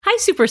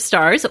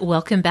superstars.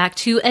 Welcome back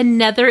to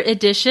another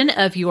edition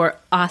of your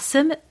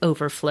Awesome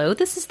Overflow.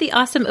 This is the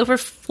Awesome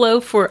Overflow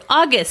for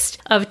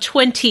August of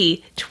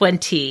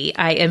 2020.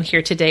 I am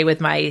here today with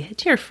my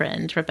dear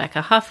friend,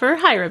 Rebecca Hoffer.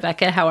 Hi,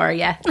 Rebecca. How are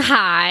you?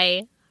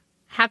 Hi.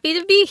 Happy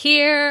to be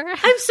here.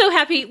 I'm so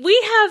happy.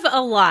 We have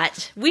a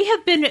lot. We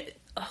have been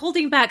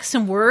holding back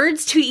some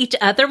words to each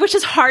other, which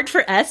is hard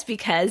for us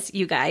because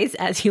you guys,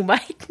 as you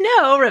might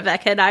know,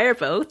 Rebecca and I are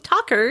both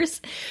talkers.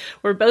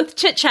 We're both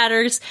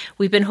chit-chatters.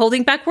 We've been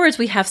holding back words.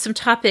 We have some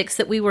topics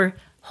that we were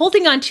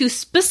holding on to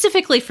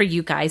specifically for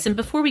you guys. And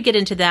before we get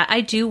into that,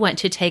 I do want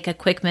to take a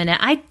quick minute.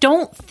 I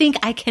don't think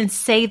I can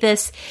say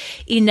this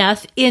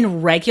enough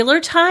in regular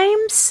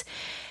times,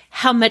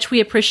 how much we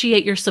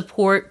appreciate your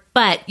support.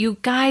 But you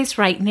guys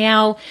right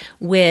now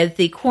with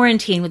the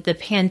quarantine, with the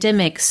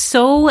pandemic,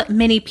 so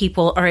many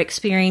people are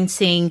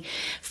experiencing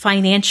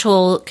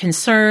financial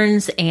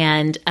concerns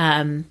and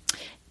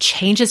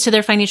changes to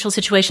their financial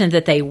situation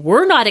that they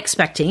were not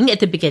expecting at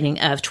the beginning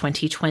of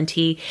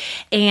 2020.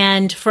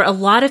 And for a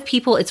lot of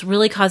people, it's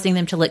really causing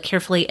them to look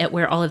carefully at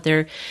where all of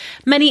their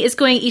money is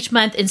going each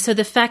month. And so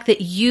the fact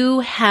that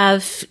you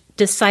have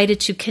decided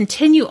to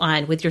continue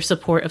on with your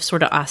support of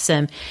Sorta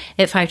Awesome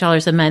at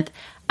 $5 a month,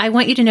 I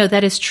want you to know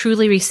that is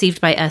truly received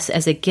by us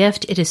as a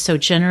gift. It is so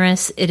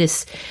generous. It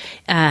is,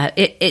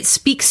 it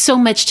speaks so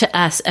much to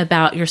us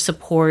about your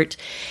support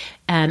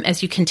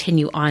as you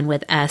continue on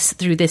with us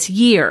through this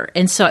year.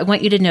 And so I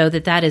want you to know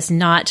that that is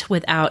not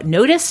without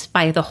notice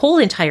by the whole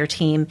entire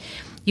team.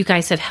 You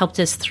guys have helped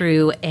us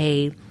through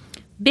a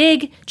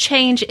big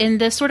change in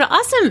the Sorta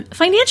Awesome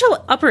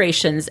financial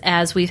operations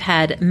as we've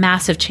had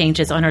massive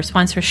changes on our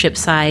sponsorship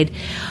side.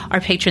 Our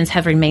patrons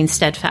have remained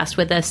steadfast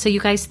with us. So you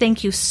guys,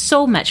 thank you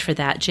so much for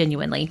that,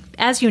 genuinely.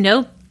 As you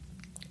know,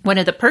 one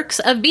of the perks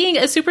of being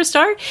a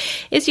superstar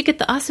is you get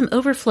the Awesome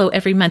Overflow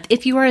every month.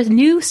 If you are a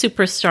new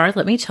superstar,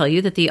 let me tell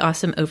you that the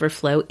Awesome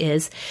Overflow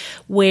is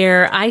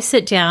where I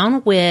sit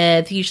down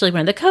with usually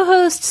one of the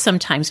co-hosts.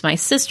 Sometimes my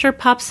sister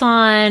pops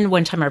on.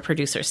 One time our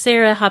producer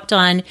Sarah hopped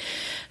on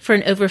for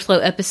an Overflow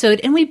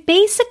episode. And we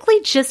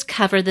basically just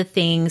cover the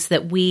things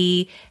that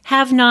we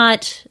have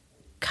not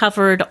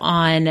covered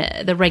on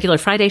the regular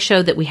Friday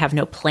show, that we have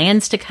no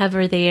plans to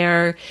cover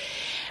there.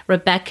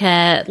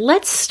 Rebecca,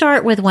 let's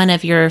start with one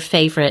of your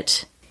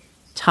favorite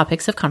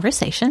topics of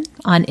conversation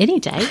on any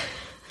day.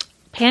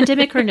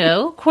 Pandemic or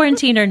no,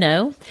 quarantine or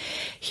no.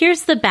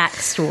 Here's the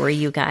backstory,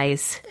 you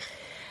guys.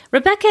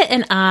 Rebecca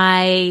and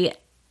I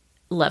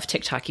love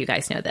TikTok. You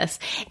guys know this.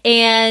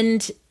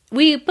 And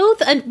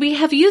we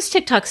have used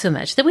TikTok so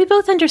much that we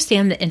both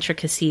understand the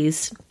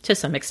intricacies, to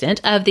some extent,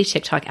 of the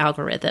TikTok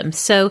algorithm.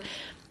 So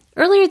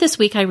earlier this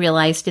week, I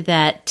realized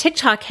that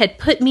TikTok had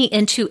put me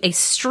into a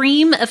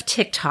stream of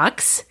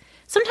TikToks.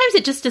 Sometimes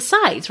it just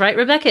decides, right,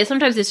 Rebecca?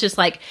 Sometimes it's just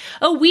like,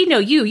 oh, we know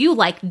you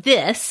like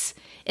this.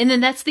 And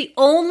then that's the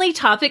only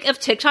topic of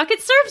TikTok it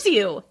serves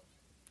you.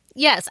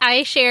 Yes,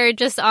 I shared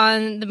just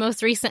on the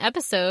most recent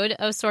episode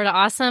of Sorta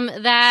Awesome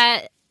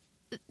that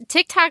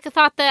TikTok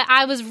thought that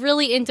I was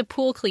really into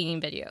pool cleaning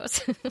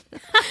videos.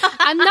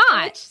 I'm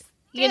not.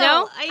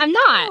 I'm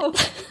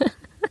not.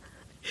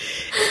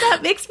 That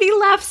makes me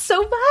laugh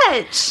so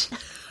much.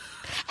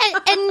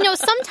 And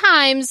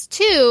sometimes,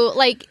 too,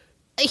 like,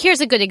 here's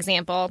a good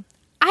example.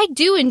 I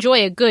do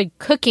enjoy a good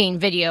cooking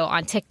video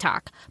on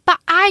TikTok, but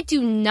I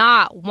do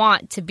not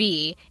want to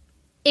be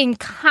in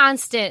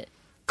constant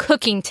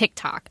cooking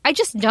TikTok. I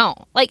just don't.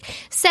 Like,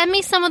 send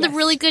me some of the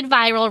really good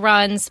viral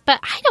runs,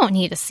 but I don't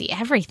need to see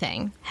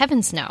everything.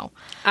 Heavens no.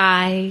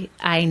 I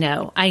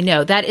know.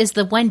 That is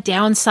the one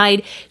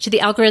downside to the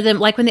algorithm.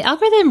 Like, when the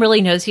algorithm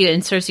really knows you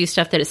and serves you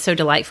stuff that is so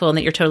delightful and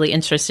that you're totally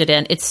interested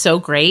in, it's so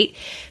great.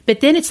 But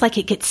then it's like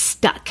it gets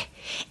stuck.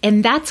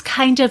 And that's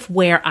kind of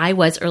where I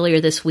was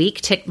earlier this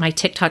week. My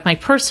TikTok, my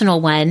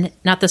personal one,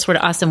 not the Sorta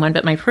Awesome one,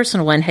 but my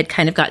personal one had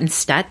kind of gotten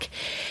stuck.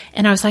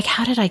 And I was like,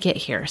 how did I get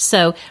here?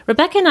 So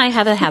Rebecca and I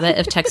have a habit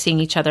of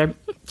texting each other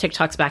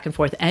TikToks back and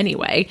forth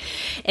anyway.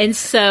 And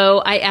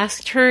so I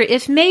asked her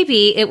if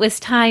maybe it was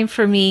time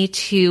for me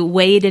to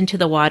wade into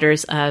the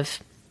waters of,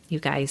 you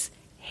guys,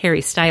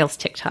 Harry Styles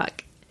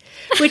TikTok.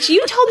 Which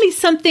you told me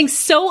something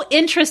so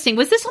interesting.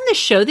 Was this on the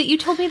show that you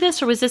told me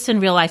this, or was this in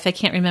real life? I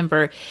can't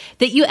remember.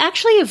 That you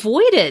actually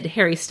avoided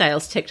Harry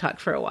Styles TikTok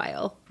for a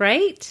while,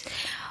 right?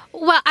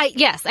 Well,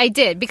 yes, I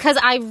did, because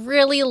I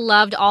really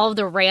loved all of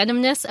the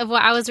randomness of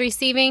what I was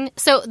receiving.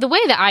 So the way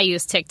that I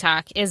use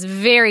TikTok is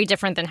very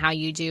different than how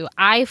you do.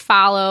 I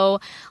follow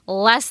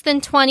less than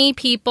 20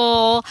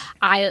 people.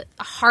 I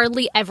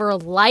hardly ever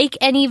like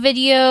any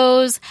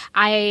videos.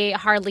 I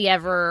hardly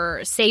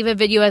ever save a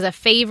video as a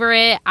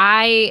favorite.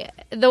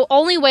 The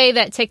only way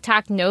that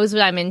TikTok knows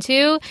what I'm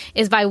into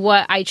is by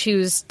what I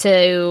choose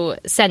to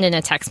send in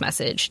a text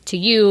message to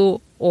you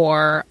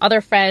or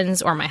other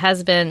friends or my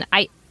husband.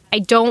 I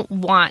don't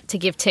want to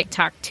give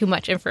TikTok too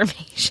much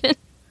information.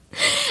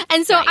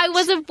 And so I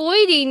was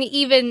avoiding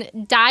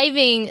even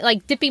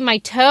dipping my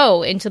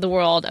toe into the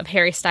world of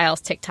Harry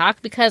Styles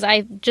TikTok because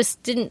I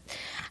just didn't,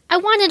 I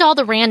wanted all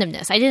the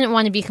randomness. I didn't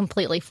want to be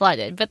completely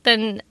flooded. But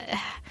then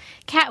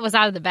cat was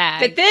out of the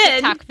bag. But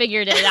then TikTok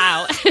figured it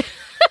out.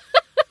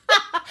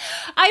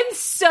 I'm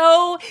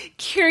so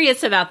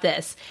curious about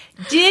this.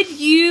 Did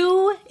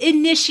you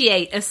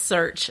initiate a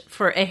search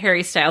for a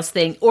Harry Styles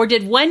thing, or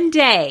did one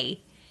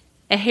day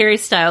a Harry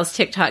Styles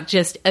TikTok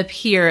just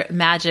appear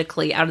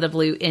magically out of the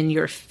blue in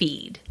your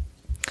feed?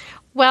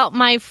 Well,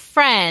 my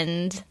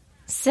friend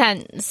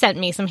sent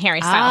me some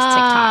Harry Styles TikToks.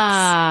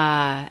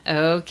 Ah,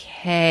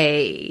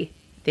 okay.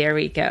 There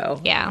we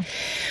go. Yeah.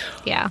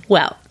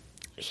 Well,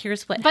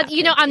 here's what But,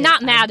 I'm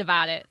not mad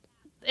about it.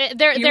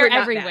 They're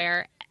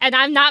everywhere. And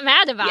I'm not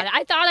mad about it.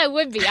 I thought I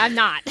would be. I'm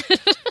not.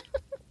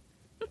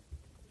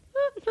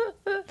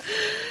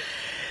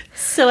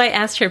 So I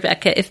asked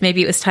Rebecca if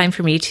maybe it was time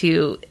for me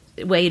to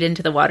wade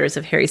into the waters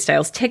of Harry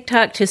Styles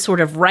TikTok to sort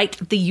of right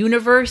the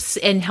universe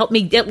and help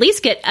me at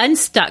least get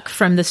unstuck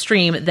from the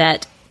stream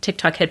that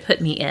TikTok had put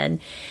me in.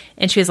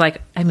 And she was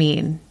like, I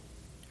mean,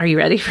 are you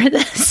ready for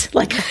this?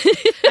 Like,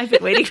 I've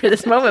been waiting for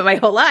this moment my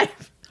whole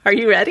life. Are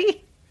you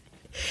ready?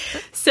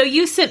 So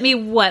you sent me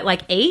what,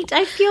 like 8,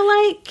 I feel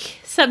like?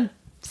 Some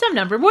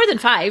number, more than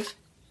 5.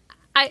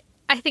 I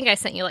think I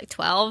sent you like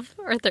 12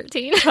 or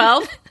 13.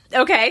 12?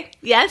 Okay.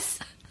 Yes.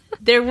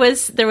 There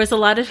was a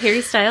lot of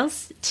Harry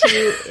Styles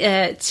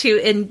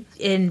to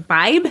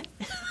imbibe.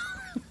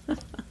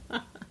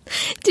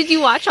 Did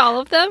you watch all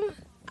of them?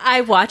 I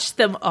watched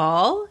them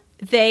all.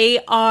 They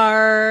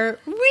are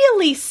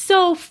really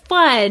so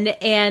fun,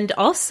 and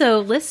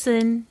also,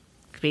 listen,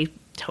 to be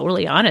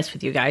totally honest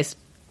with you guys,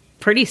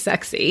 pretty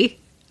sexy.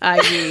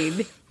 I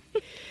mean,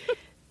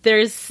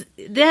 there's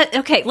that.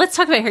 Okay, let's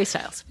talk about Harry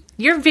Styles.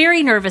 You're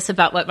very nervous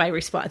about what my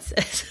response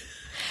is.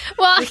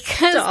 Well,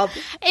 because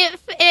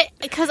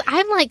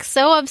I'm like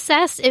so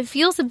obsessed, it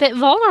feels a bit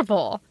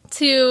vulnerable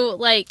to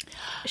like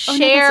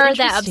share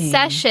that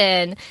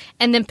obsession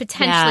and then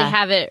potentially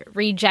have it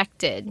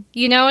rejected.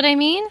 You know what I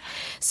mean?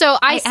 So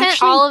I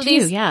sent all of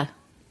these. Yeah.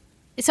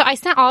 So I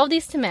sent all of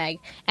these to Meg,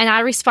 and I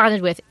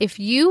responded with, if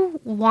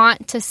you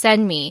want to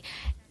send me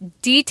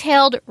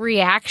detailed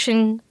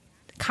reaction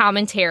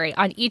commentary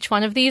on each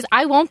one of these,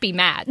 I won't be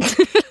mad.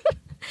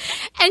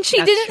 And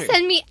she didn't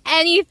send me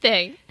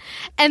anything.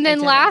 And then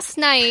last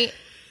night,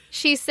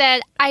 she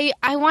said, I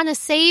want to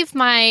save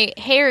my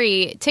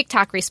Harry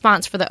TikTok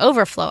response for the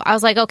Overflow. I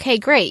was like, okay,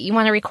 great. You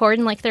want to record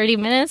in like 30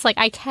 minutes? Like,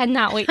 I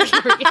cannot wait to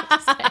hear what you have to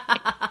say.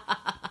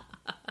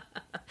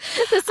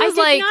 This is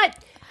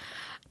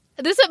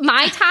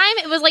my time.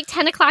 It was like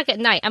 10 o'clock at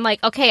night. I'm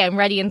like, okay, I'm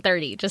ready in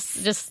 30.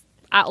 Just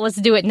let's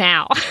do it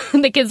now.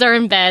 The kids are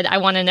in bed. I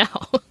want to know.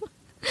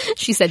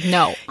 She said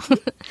no.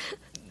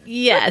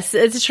 Yes,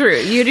 it's true.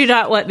 You do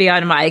not want me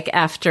on mic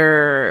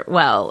after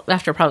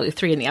probably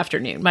 3 in the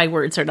afternoon. My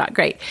words are not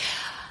great.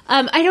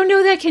 I don't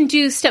know that I can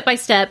do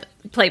step-by-step,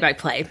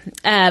 play-by-play,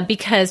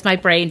 because my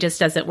brain just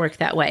doesn't work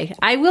that way.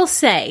 I will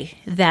say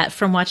that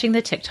from watching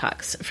the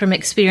TikToks, from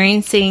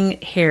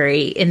experiencing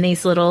Harry in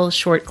these little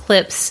short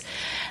clips,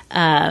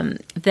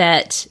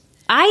 that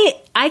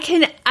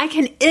I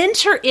can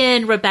enter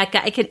in,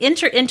 Rebecca, I can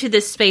enter into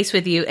this space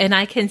with you, and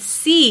I can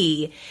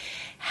see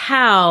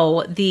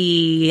how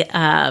the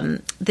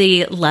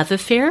love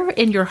affair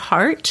in your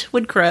heart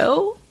would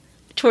grow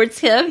towards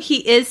him. He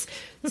is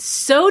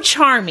so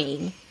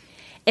charming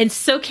and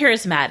so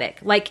charismatic.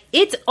 Like,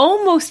 it's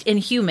almost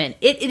inhuman.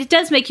 It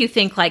does make you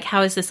think, like,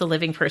 how is this a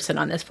living person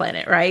on this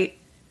planet, right?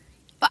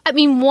 I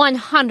mean,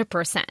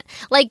 100%.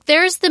 Like,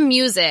 there's the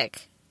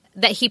music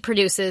that he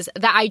produces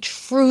that I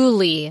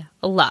truly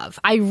love.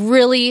 I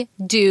really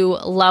do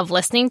love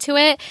listening to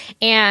it,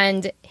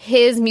 and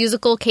his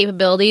musical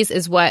capabilities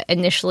is what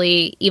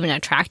initially even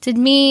attracted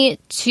me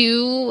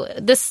to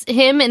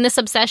him and this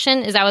obsession.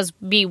 Is I was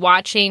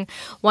watching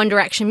One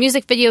Direction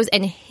music videos,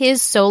 and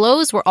his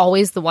solos were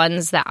always the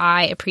ones that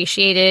I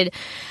appreciated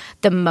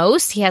the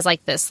most. He has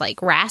like this like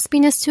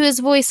raspiness to his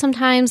voice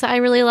sometimes that I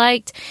really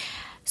liked.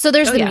 So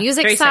there's the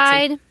music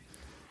side. Sexy.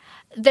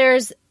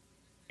 There's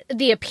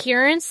the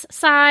appearance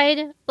side.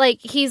 Like,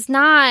 he's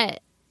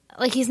not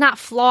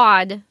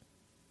flawed,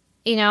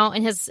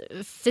 in his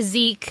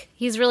physique.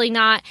 He's really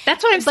not.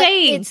 That's what I'm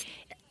saying.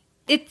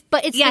 It's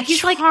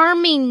the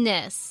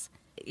charmingness.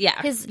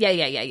 Yeah.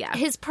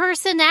 His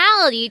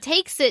personality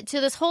takes it to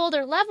this whole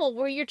other level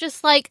where you're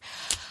just like,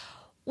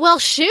 well,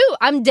 shoot,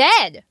 I'm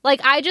dead.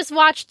 Like, I just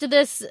watched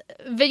this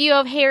video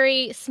of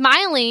Harry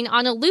smiling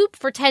on a loop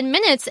for 10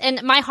 minutes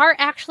and my heart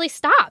actually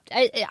stopped.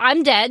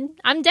 I'm dead.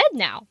 I'm dead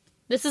now.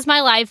 This is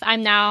my life.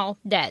 I'm now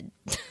dead.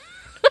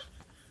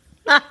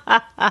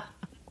 I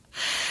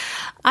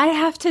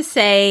have to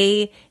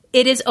say,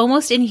 it is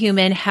almost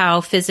inhuman how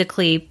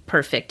physically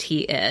perfect he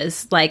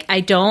is. Like,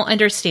 I don't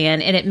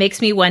understand, and it makes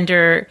me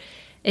wonder,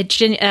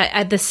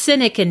 the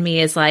cynic in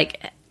me is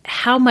like,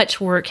 how much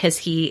work has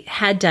he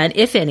had done,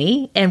 if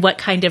any, and what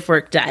kind of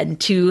work done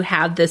to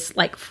have this,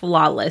 like,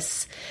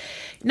 flawless,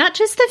 not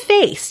just the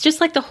face, just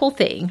like the whole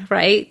thing,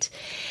 right?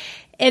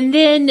 And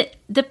then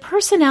the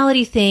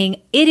personality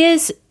thing, it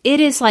is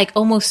like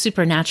almost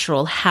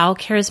supernatural how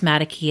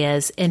charismatic he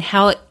is and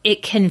how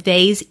it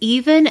conveys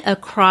even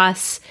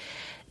across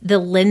the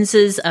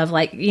lenses of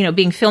like,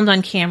 being filmed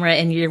on camera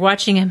and you're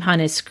watching him on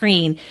his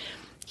screen,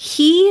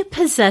 he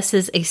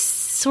possesses a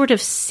sort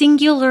of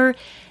singular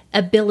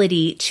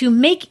ability to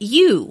make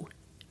you,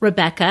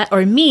 Rebecca,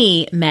 or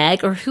me,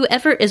 Meg, or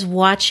whoever is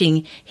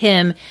watching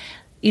him,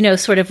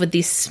 sort of with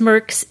these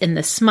smirks and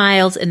the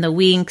smiles and the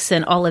winks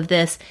and all of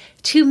this,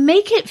 to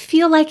make it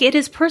feel like it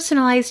is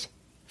personalized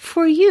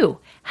for you.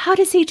 How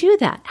does he do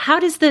that? How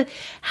does it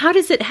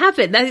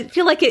happen? I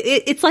feel like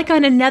it's like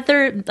on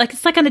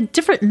it's like on a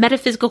different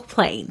metaphysical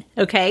plane.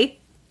 Okay.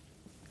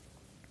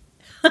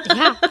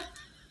 Yeah.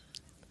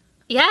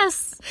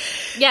 Yes.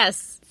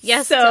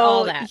 So, to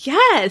all that.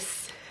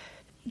 Yes.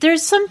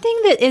 There's something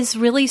that is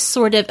really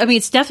sort of,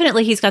 it's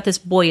definitely, he's got this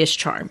boyish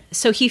charm.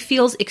 So he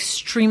feels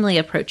extremely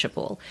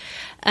approachable.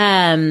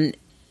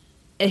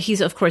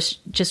 He's, of course,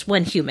 just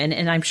one human,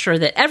 and I'm sure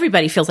that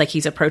everybody feels like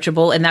he's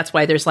approachable, and that's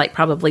why there's like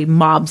probably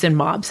mobs and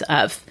mobs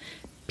of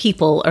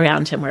people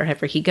around him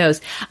wherever he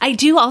goes. I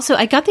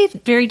got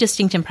the very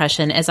distinct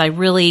impression as I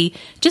really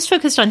just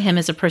focused on him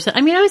as a person.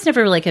 I was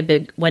never like a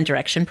big One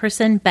Direction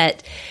person,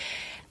 but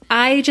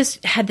I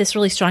just had this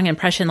really strong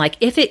impression, like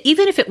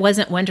even if it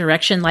wasn't One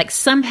Direction, like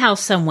somehow,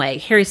 some way,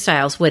 Harry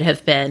Styles would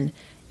have been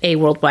a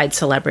worldwide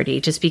celebrity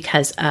just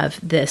because of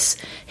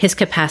his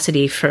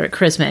capacity for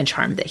charisma and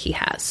charm that he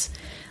has.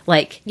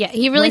 Like, yeah,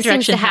 he really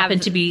seems to have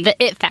to be the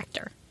it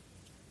factor.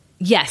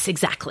 Yes,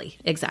 exactly.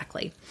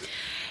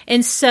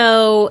 And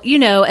so,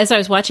 as I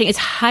was watching, it's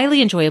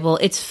highly enjoyable.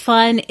 It's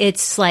fun.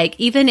 It's like,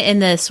 even in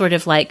the sort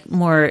of like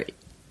more,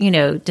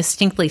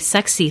 distinctly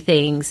sexy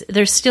things,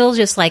 there's still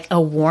just like a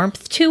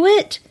warmth to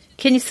it.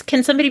 Can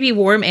somebody be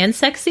warm and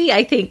sexy?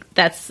 I think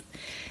that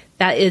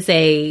is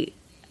a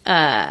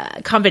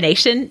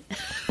combination.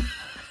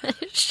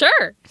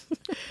 Sure.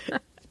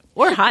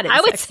 Or hot and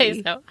I would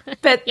sexy. say so.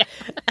 But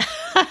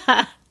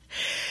yeah.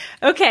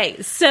 Okay,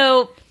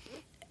 so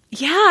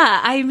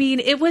yeah,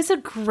 it was a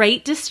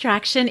great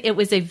distraction. It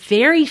was a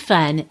very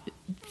fun,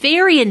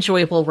 very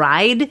enjoyable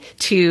ride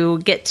to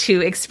get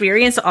to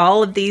experience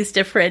all of these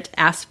different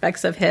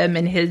aspects of him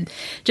and his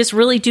just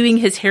really doing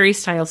his Harry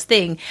Styles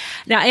thing.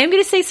 Now, I am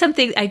going to say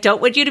something. I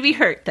don't want you to be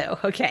hurt, though.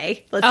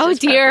 Okay. Oh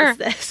dear,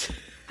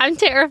 I'm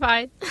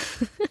terrified.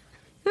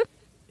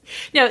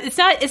 No, it's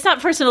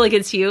not personal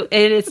against you,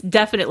 and it's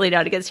definitely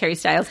not against Harry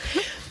Styles.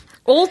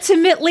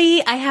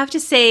 Ultimately, I have to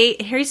say,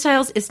 Harry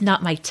Styles is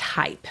not my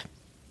type.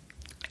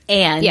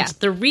 And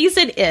the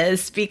reason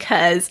is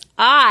because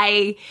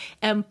I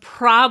am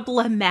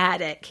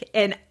problematic,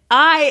 and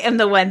I am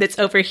the one that's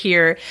over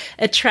here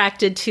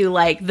attracted to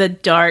like the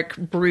dark,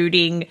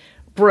 brooding,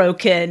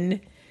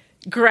 broken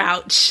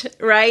grouch,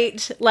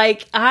 right?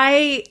 Like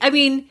I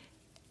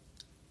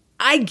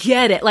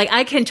get it. Like,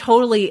 I can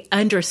totally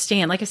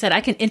understand. Like I said,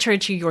 I can enter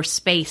into your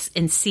space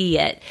and see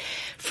it.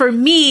 For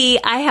me,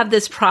 I have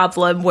this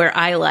problem where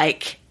I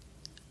like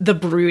the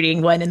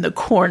brooding one in the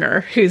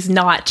corner who's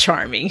not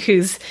charming,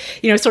 who's,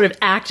 sort of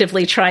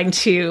actively trying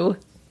to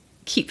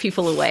keep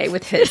people away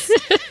with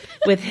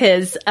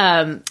his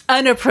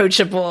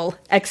unapproachable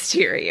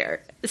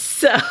exterior.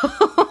 So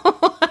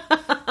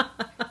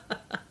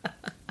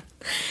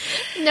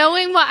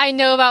knowing what I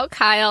know about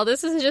Kyle,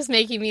 this is just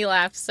making me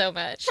laugh so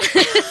much.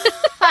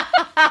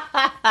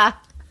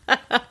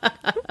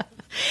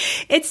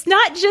 It's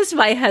not just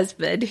my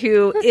husband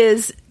who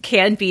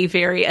can be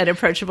very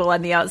unapproachable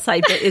on the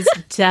outside, but is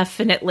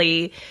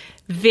definitely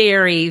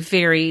very,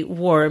 very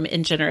warm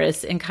and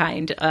generous and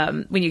kind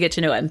when you get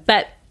to know him.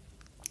 But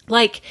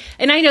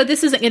and I know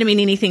this isn't going to mean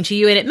anything to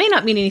you, and it may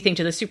not mean anything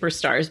to the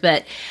superstars,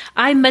 but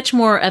I'm much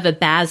more of a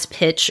Baz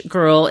Pitch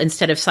girl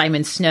instead of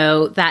Simon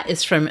Snow. That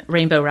is from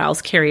Rainbow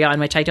Rowell's Carry On,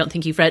 which I don't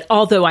think you've read,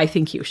 although I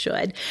think you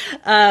should.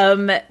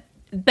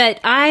 But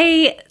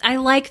I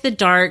like the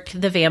dark,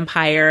 the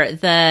vampire,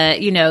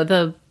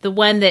 the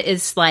one that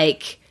is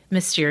like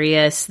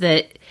mysterious,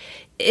 that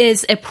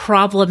is a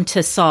problem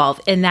to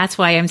solve. And that's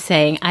why I'm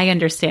saying I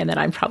understand that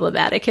I'm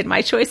problematic in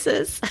my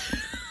choices.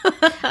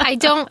 I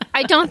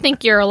don't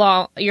think you're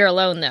alone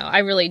though. I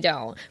really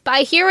don't. But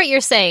I hear what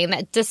you're saying,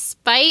 that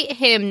despite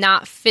him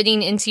not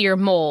fitting into your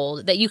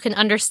mold, that you can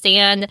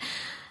understand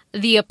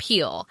the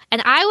appeal.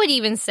 And I would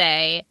even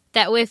say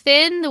that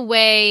within the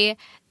way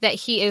that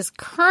he is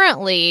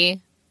currently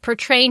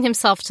portraying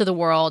himself to the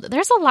world,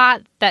 there's a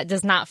lot that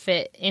does not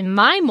fit in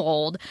my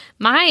mold,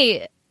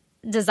 my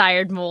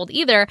desired mold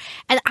either.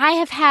 And I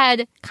have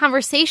had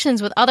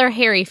conversations with other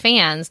Harry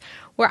fans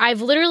where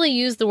I've literally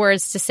used the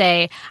words to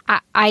say,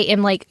 I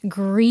am like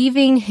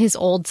grieving his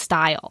old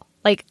style.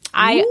 Like,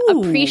 I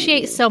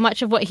appreciate so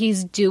much of what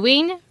he's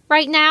doing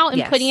right now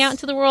and putting out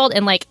into the world,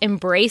 and like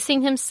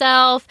embracing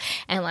himself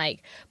and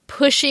like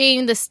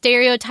pushing the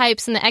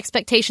stereotypes and the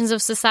expectations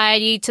of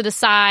society to the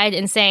side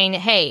and saying,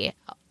 hey,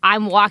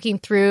 I'm walking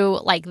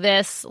through like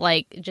this,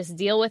 like just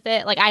deal with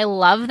it. Like, I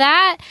love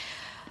that.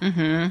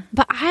 Mm-hmm.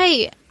 But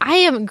I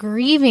am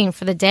grieving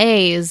for the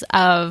days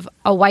of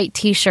a white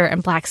t-shirt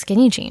and black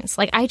skinny jeans.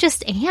 Like, I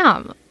just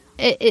am.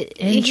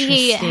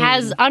 He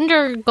has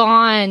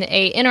undergone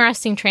a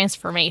interesting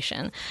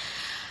transformation.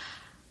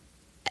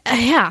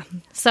 Yeah.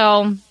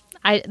 So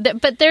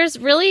But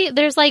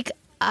there's like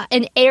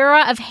an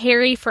era of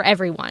Harry for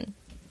everyone.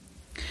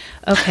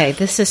 Okay,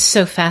 this is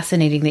so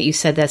fascinating that you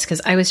said this, because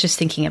I was just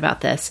thinking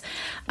about this.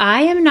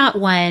 I am not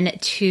one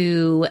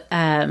to,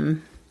 I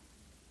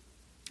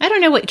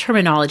don't know what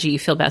terminology you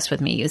feel best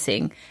with me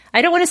using.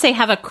 I don't want to say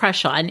have a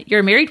crush on. You're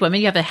a married woman.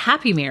 You have a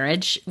happy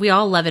marriage. We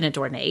all love and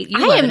adore Nate.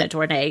 You love and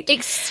adore Nate.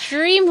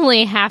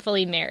 Extremely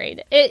happily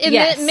married.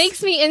 It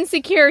makes me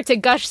insecure to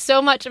gush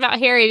so much about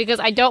Harry, because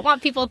I don't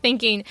want people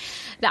thinking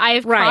that I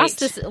have crossed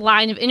this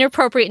line of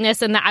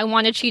inappropriateness and that I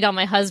want to cheat on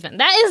my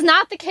husband. That is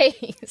not the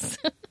case.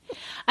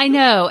 I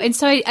know. And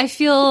so I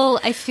feel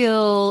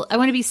I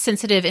want to be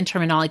sensitive in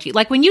terminology.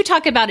 Like when you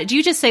talk about it, do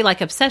you just say like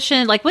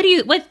obsession? Like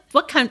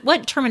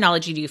what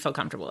terminology do you feel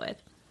comfortable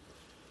with?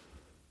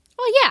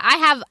 Well,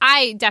 yeah,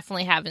 I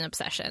definitely have an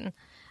obsession.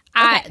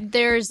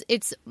 Okay.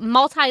 It's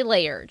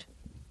multi-layered.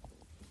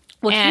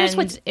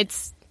 Well,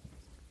 it's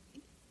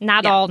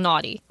not all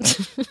naughty.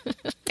 Okay.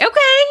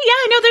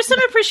 Yeah, no, there's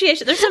some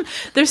appreciation.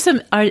 There's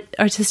some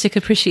artistic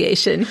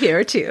appreciation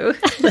here too.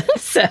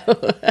 So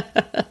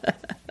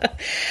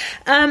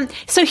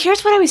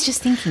here's what I was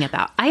just thinking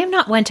about. I am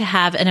not one to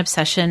have an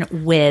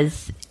obsession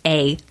with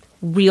a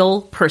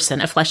real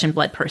person, a flesh and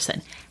blood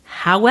person.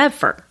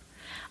 However,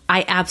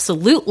 I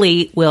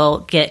absolutely will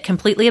get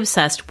completely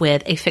obsessed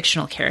with a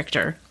fictional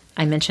character.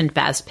 I mentioned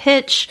Baz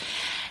Pitch,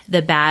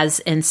 the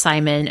Baz and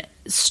Simon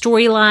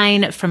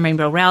storyline from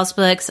Rainbow Rowell's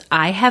books.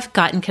 I have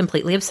gotten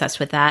completely obsessed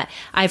with that.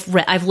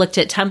 I've looked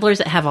at Tumblrs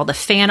that have all the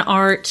fan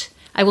art.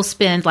 I will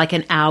spend like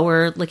an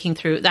hour looking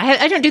through.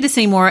 I don't do this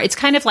anymore. It's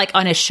kind of like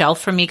on a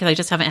shelf for me because I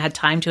just haven't had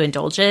time to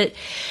indulge it.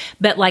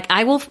 But like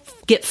I will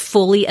get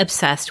fully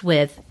obsessed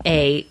with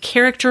a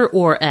character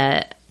or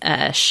a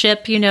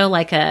ship,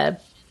 like a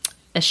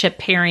ship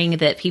pairing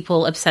that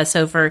people obsess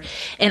over.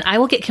 And I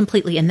will get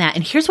completely in that.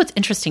 And here's what's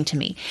interesting to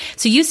me.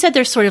 So you said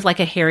there's sort of like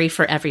a Harry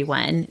for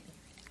everyone.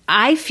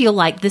 I feel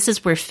like this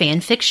is where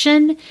fan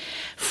fiction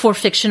for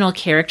fictional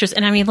characters,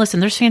 and I mean, listen,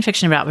 there's fan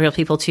fiction about real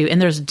people too,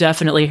 and there's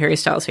definitely Harry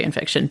Styles fan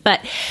fiction, but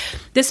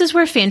this is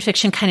where fan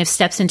fiction kind of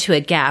steps into a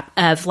gap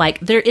of like,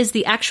 there is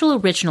the actual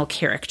original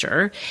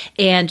character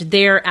and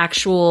their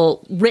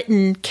actual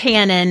written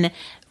canon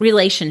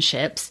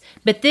relationships,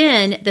 but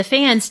then the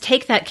fans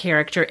take that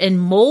character and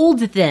mold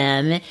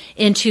them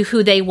into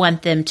who they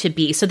want them to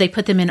be. So they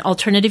put them in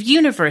alternative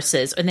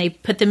universes and they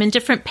put them in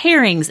different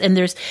pairings, and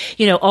there's,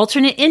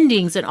 alternate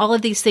endings and all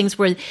of these things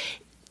where,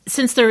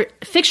 since they're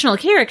fictional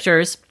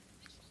characters,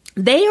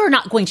 they are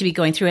not going to be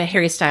going through a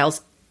Harry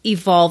Styles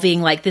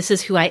evolving, like, this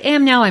is who I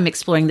am now, I'm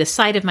exploring this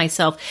side of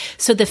myself.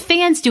 So the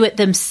fans do it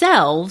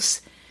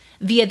themselves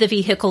via the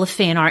vehicle of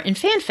fan art and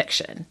fan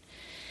fiction.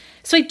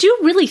 So I do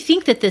really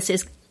think that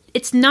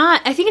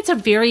I think it's a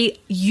very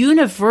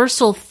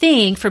universal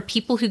thing for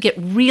people who get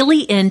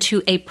really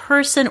into a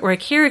person or a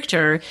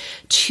character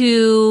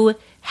to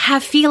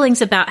have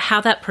feelings about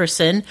how that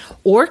person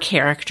or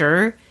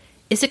character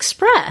is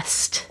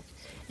expressed.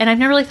 And I've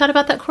never really thought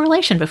about that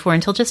correlation before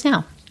until just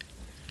now.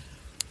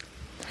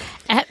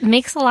 It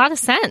makes a lot of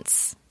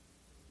sense.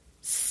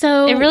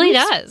 So it really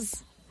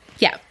does.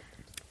 Yeah.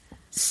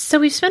 So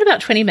we've spent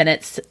about 20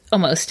 minutes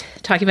almost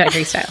talking about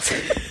Harry Styles.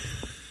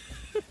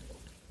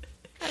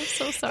 I'm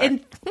so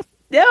sorry.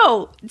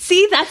 No,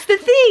 see, that's the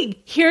thing.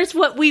 Here's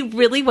what we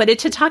really wanted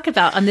to talk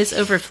about on this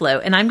Overflow.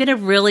 And I'm going to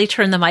really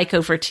turn the mic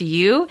over to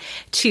you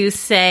to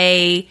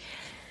say,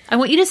 I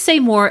want you to say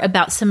more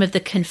about some of the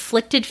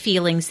conflicted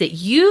feelings that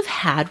you've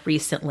had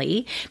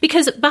recently,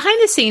 because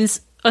behind the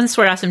scenes on the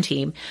Sword Awesome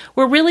team,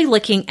 we're really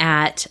looking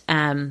at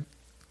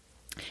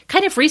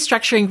kind of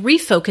restructuring,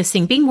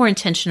 refocusing, being more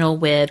intentional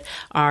with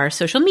our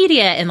social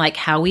media and like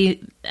how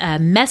we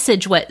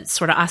message what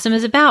Sort of Awesome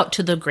is about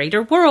to the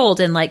greater world,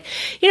 and like,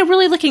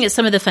 really looking at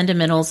some of the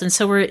fundamentals. And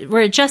so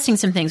we're adjusting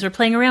some things, we're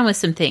playing around with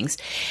some things.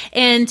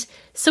 And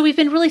so we've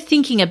been really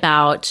thinking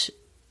about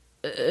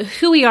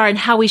who we are and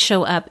how we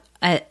show up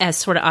as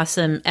Sort of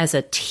Awesome as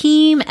a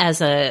team, as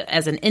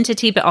an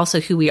entity, but also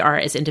who we are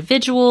as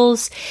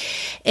individuals.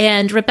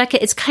 And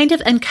Rebecca, it's kind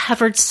of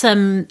uncovered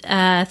some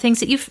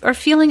things that you are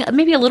feeling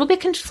maybe a little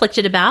bit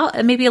conflicted about,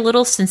 and maybe a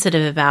little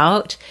sensitive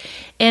about.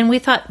 And we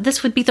thought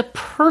this would be the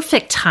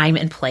perfect time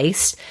and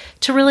place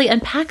to really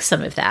unpack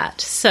some of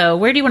that. So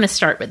where do you want to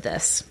start with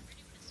this?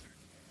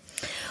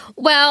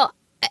 Well,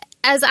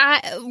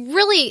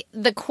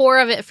 the core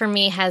of it for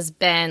me has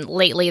been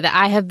lately that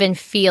I have been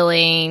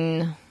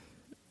feeling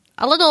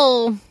a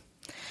little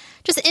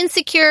just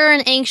insecure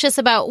and anxious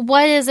about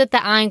what is it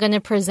that I'm going to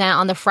present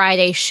on the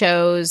Friday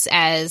shows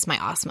as my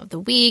Awesome of the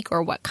Week,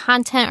 or what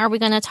content are we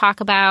going to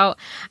talk about.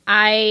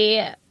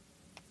 I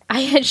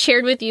had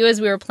shared with you as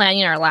we were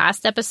planning our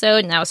last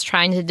episode, and I was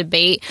trying to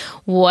debate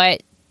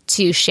what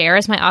to share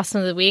as my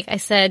Awesome of the Week. I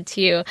said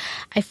to you,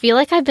 I feel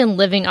like I've been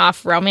living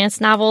off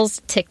romance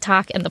novels,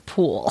 TikTok, and the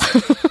pool.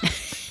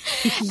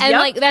 And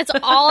like, that's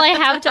all I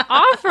have to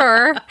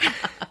offer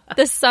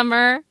this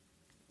summer.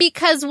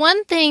 Because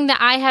one thing that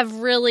I've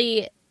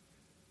really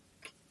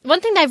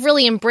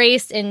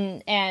embraced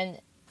and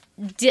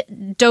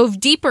dove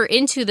deeper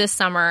into this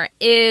summer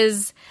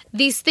is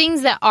these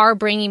things that are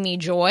bringing me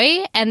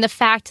joy, and the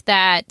fact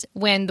that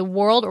when the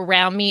world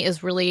around me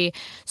is really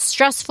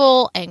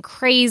stressful and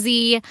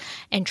crazy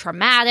and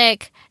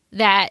traumatic,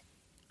 that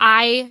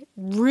I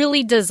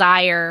really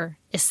desire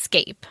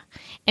escape.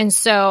 And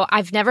so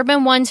I've never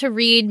been one to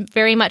read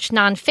very much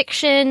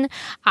nonfiction.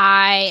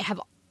 I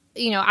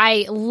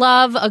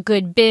love a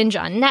good binge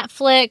on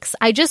Netflix.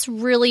 I just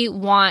really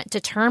want to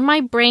turn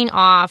my brain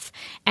off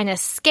and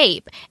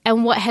escape.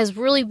 And what has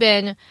really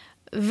been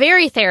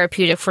very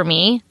therapeutic for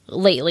me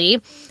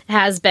lately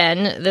has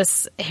been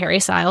this Harry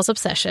Styles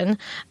obsession,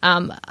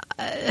 a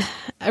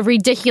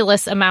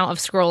ridiculous amount of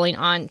scrolling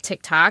on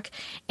TikTok,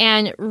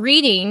 and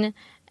reading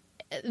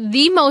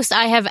the most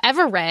I have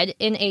ever read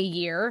in a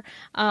year.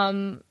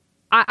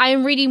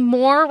 I'm reading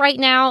more right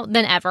now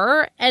than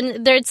ever,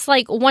 and it's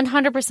like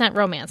 100%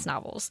 romance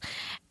novels.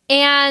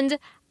 And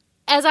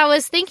as I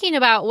was thinking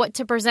about what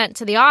to present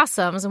to the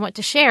Awesomes and what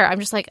to share, I'm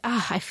just like,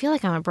 oh, I feel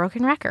like I'm a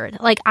broken record.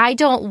 Like, I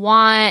don't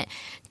want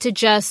to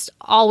just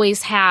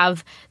always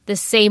have the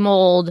same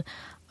old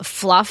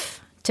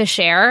fluff to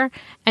share.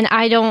 And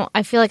I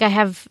feel like I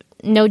have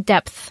no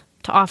depth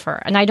to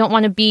offer. And I don't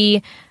want to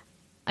be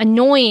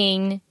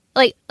annoying.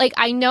 Like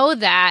I know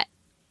that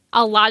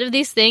a lot of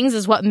these things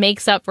is what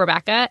makes up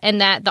Rebecca, and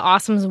that the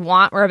Awesomes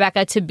want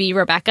Rebecca to be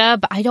Rebecca,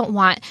 but I don't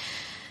want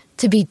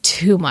to be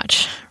too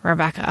much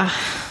Rebecca.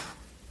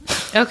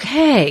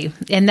 Okay.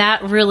 And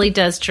that really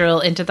does drill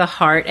into the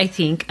heart, I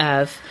think,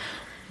 of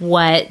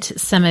what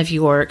some of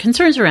your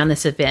concerns around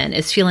this have been,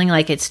 is feeling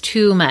like it's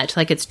too much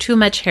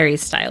Harry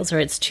Styles, or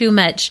it's too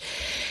much,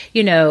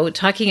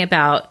 talking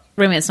about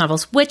romance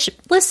novels, which,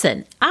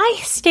 listen, I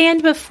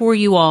stand before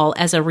you all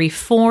as a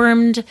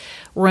reformed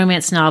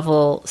romance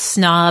novel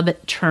snob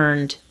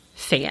turned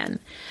fan.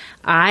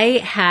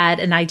 I had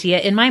an idea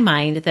in my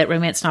mind that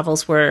romance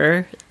novels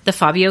were the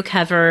Fabio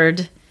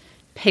covered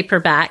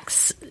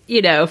paperbacks,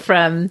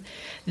 from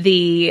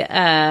the,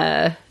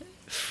 I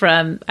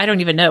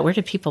don't even know, where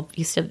did people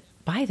used to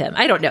buy them?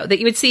 I don't know, that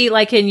you would see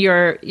like in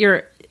your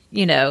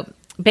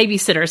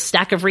babysitter's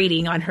stack of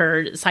reading on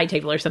her side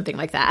table or something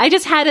like that. I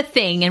just had a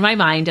thing in my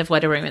mind of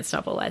what a romance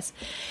novel was.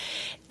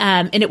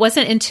 And it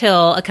wasn't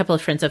until a couple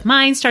of friends of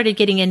mine started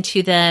getting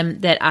into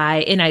them that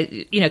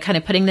I kind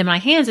of putting them in my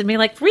hands and being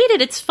like, read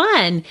it, it's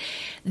fun,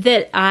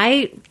 that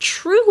I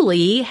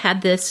truly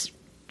had this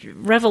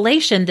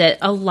revelation that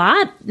a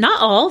lot,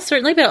 not all,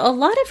 certainly, but a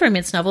lot of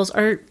romance novels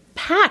are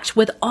packed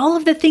with all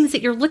of the things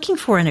that you're looking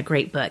for in a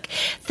great book.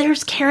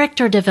 There's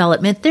character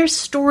development, there's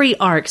story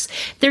arcs,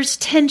 there's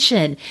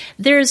tension,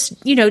 there's,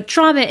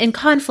 drama and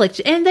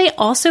conflict, and they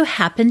also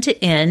happen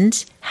to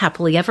end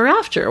happily ever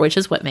after, which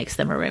is what makes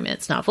them a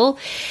romance novel.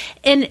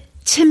 And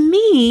to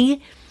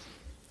me,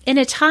 in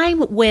a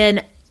time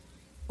when,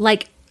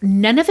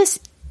 none of us,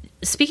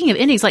 speaking of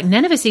endings,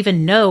 none of us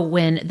even know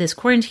when this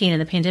quarantine and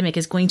the pandemic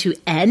is going to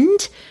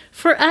end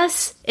for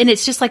us, and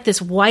it's just like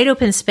this wide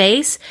open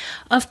space,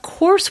 of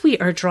course we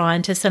are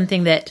drawn to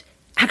something that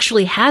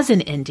actually has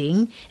an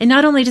ending. And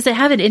not only does it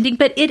have an ending,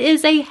 but it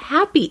is a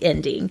happy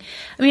ending.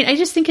 I mean, I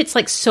just think it's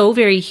so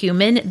very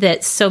human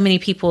that so many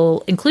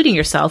people, including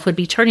yourself, would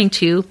be turning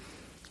to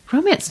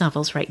romance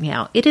novels right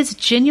now. It is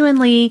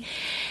genuinely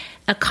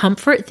a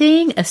comfort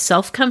thing, a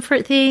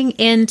self-comfort thing,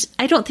 and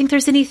I don't think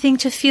there's anything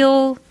to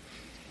feel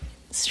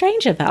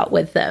strange about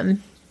with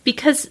them,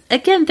 because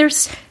again,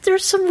 there's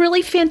some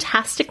really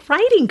fantastic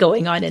writing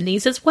going on in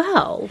these as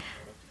well.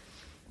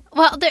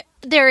 Well,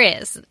 there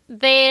is.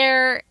 They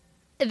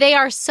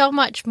are so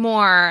much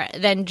more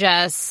than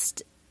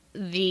just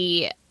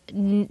the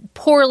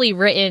poorly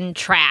written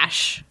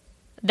trash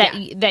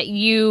that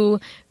you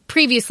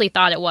previously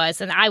thought it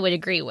was, and I would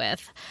agree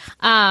with.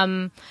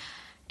 And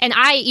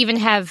I even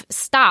have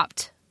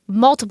stopped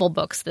multiple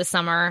books this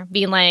summer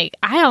being like,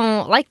 I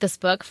don't like this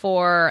book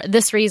for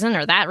this reason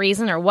or that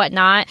reason or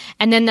whatnot.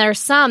 And then there's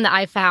some that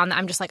I found that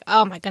I'm just like,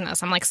 oh my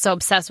goodness, I'm so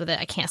obsessed with it,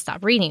 I can't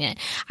stop reading it.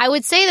 I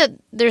would say that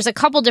there's a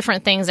couple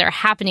different things that are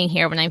happening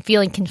here when I'm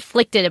feeling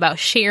conflicted about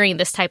sharing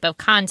this type of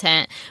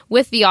content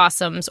with the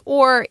Awesomes,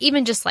 or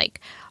even just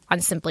on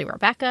Simply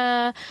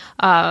Rebecca,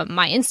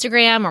 my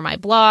Instagram or my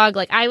blog.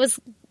 I was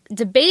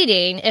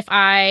debating if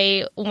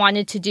I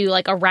wanted to do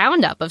a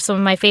roundup of some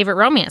of my favorite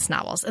romance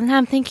novels. And then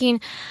I'm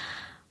thinking,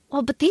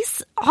 well, but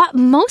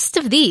most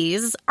of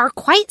these are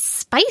quite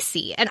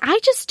spicy. And I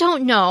just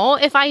don't know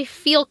if I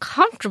feel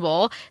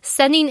comfortable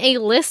sending a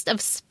list of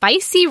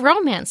spicy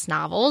romance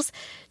novels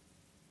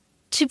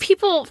to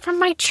people from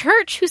my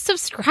church who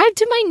subscribe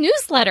to my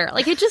newsletter.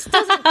 It just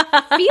doesn't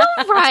feel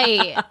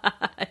right.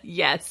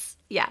 Yes.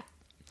 Yeah.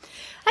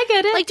 I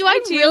get it. Do I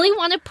really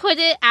want to put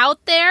it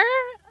out there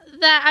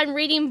that I'm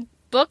reading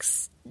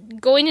books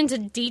going into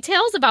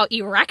details about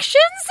erections?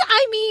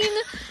 I mean,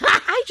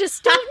 I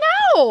just don't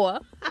know.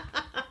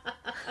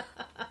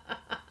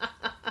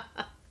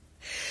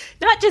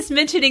 Not just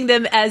mentioning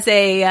them as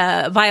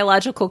a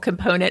biological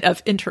component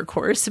of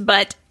intercourse,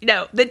 but,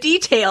 the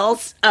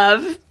details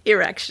of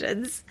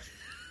erections.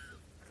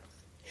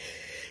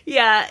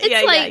 Yeah.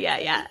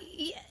 Yeah.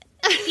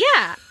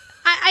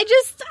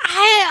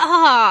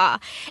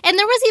 And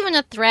there was even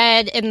a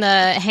thread in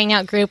the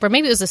Hangout group, or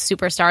maybe it was a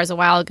Superstars a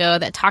while ago,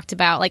 that talked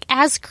about, like,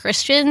 as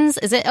Christians,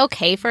 is it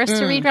okay for us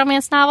to read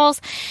romance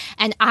novels?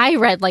 And I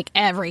read, like,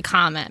 every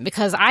comment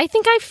because I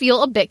think I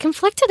feel a bit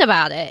conflicted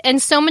about it.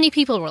 And so many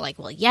people were like,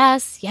 well,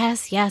 yes,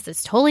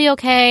 it's totally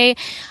okay.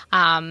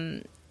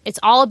 It's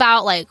all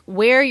about, like,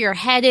 where your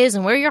head is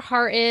and where your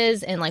heart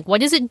is and, like,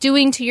 what is it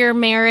doing to your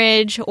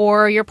marriage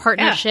or your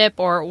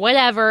partnership or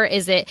whatever?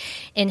 Is it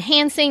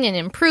enhancing and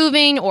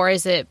improving, or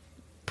is it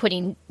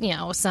putting,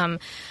 some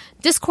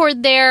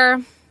discord there?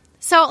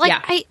 So,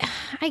 like,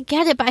 I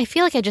get it, but I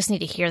feel like I just need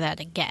to hear that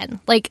again.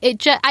 Like,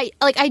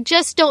 I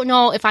just don't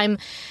know if I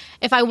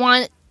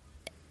want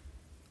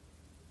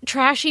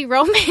trashy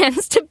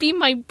romance to be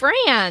my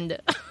brand.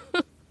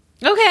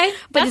 Okay,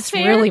 but it's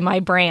fair. Really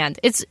my brand.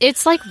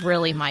 It's like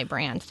really my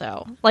brand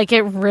though. Like it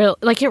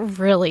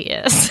really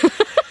is.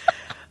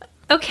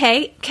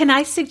 Okay, can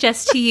I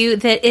suggest to you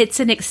that it's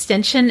an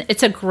extension,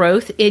 it's a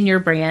growth in your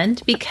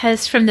brand,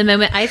 because from the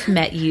moment I've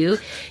met you,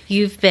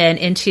 you've been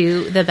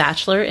into The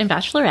Bachelor and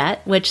Bachelorette,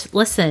 which,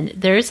 listen,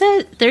 there's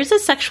a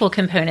sexual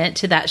component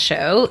to that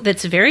show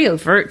that's very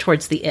overt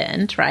towards the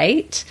end,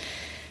 right?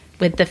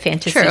 With the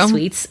fantasy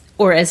suites,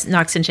 or as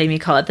Knox and Jamie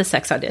call it, the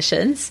sex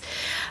auditions.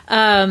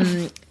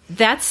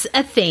 That's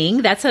a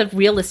thing. That's a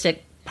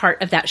realistic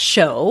part of that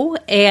show.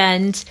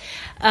 And,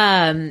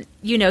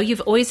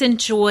 you've always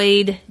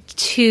enjoyed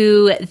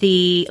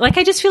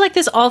I just feel like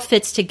this all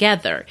fits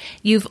together.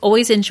 You've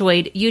always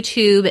enjoyed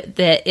YouTube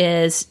that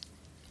is,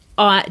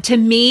 to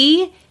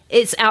me,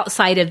 it's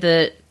outside of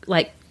the,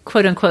 like,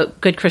 quote unquote,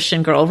 good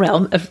Christian girl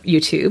realm of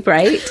YouTube,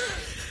 right?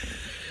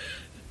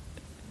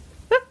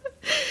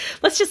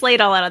 Let's just lay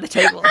it all out on the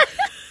table.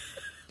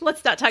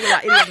 Let's not talk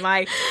about any of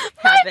my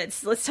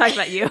habits. Let's talk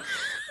about you.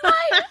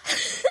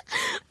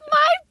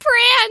 My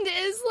brand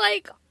is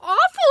like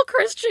awful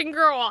Christian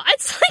girl.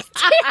 It's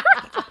like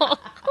terrible.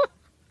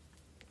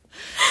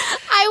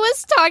 I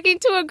was talking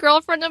to a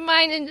girlfriend of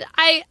mine, and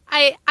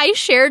I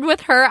shared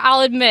with her,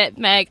 I'll admit,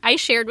 Meg, I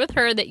shared with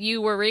her that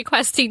you were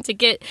requesting to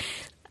get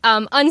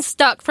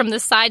unstuck from the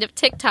side of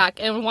TikTok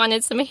and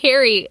wanted some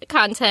hairy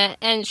content.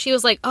 And she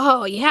was like,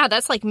 oh, yeah,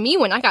 that's like me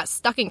when I got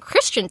stuck in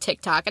Christian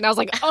TikTok. And I was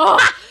like, oh,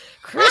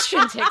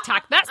 Christian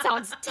TikTok, that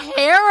sounds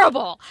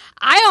terrible.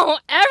 I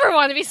don't ever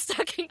want to be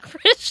stuck in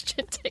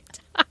Christian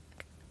TikTok.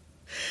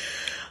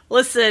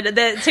 Listen,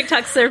 the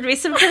TikTok served me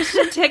some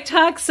Christian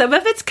TikTok. Some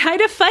of it's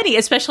kind of funny,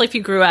 especially if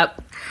you grew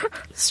up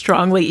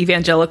strongly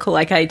evangelical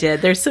like I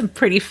did. There's some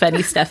pretty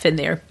funny stuff in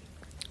there.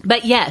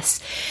 But yes,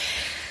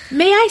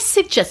 may I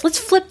suggest, let's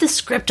flip the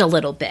script a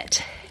little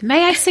bit.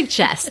 May I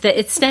suggest that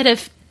instead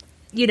of,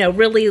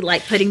 really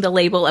like putting the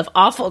label of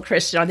awful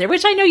Christian on there,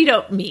 which I know you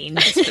don't mean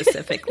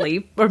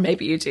specifically, or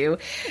maybe you do,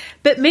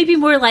 but maybe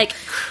more like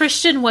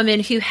Christian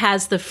woman who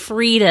has the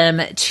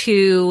freedom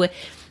to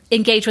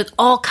engage with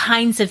all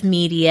kinds of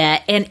media,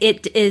 and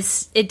it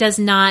does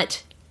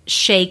not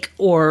shake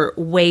or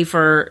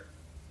waver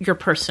your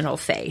personal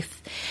faith.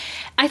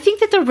 I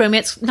think that the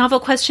romance novel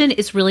question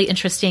is really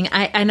interesting.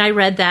 I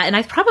read that, and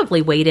I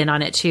probably weighed in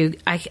on it too.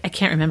 I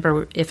can't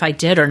remember if I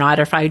did or not,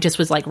 or if I just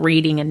was like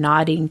reading and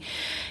nodding.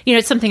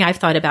 It's something I've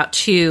thought about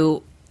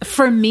too.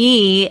 For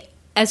me,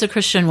 as a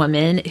Christian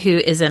woman who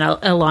is in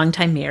a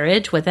long-time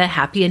marriage with a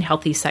happy and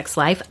healthy sex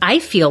life, I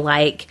feel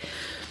like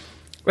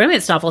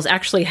romance novels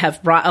actually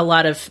have brought a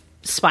lot of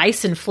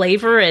spice and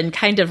flavor and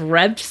kind of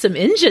revved some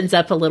engines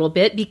up a little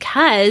bit,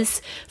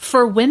 because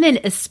for women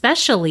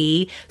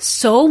especially,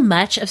 so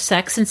much of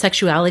sex and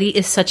sexuality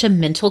is such a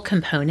mental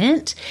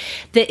component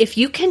that if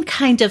you can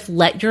kind of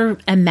let your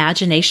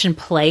imagination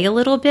play a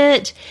little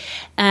bit,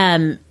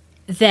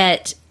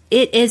 that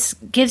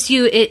gives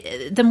you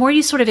the more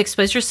you sort of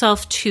expose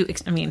yourself to,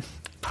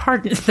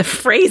 pardon the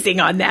phrasing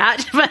on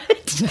that, but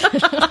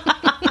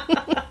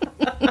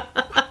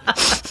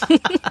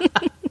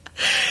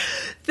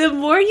the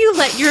more you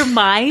let your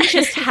mind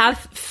just have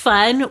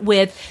fun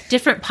with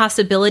different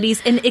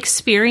possibilities and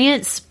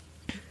experience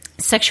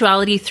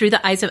sexuality through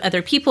the eyes of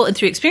other people and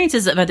through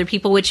experiences of other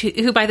people,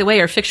 who, by the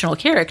way, are fictional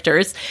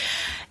characters,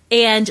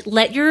 and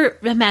let your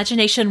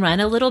imagination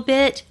run a little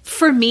bit.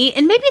 For me,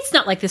 and maybe it's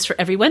not like this for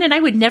everyone, and I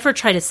would never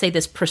try to say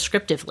this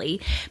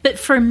prescriptively, but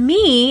for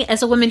me,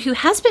 as a woman who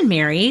has been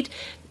married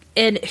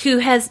and who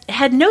has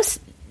had no...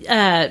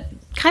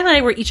 Kyle and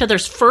I were each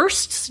other's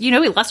firsts. We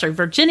lost our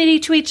virginity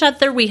to each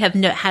other. We have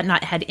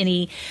not had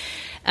any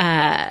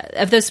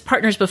of those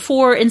partners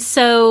before. And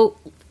so,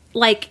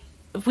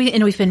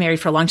 we've been married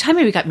for a long time,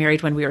 and we got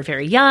married when we were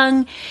very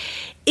young.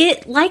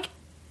 It,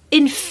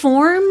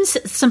 informs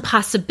some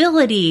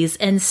possibilities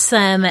and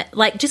some,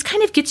 just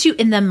kind of gets you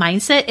in the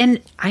mindset.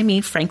 And,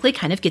 frankly,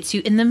 kind of gets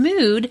you in the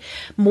mood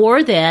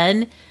more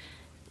than...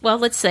 well,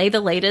 let's say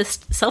the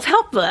latest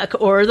self-help book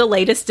or the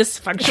latest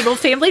dysfunctional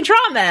family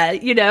drama,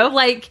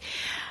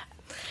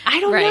 I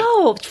don't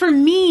know. For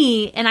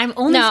me, and I'm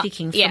only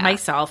speaking for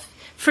myself,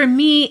 for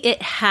me,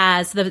 it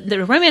has,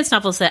 the romance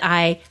novels that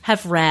I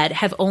have read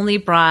have only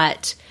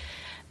brought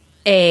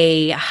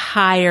a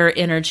higher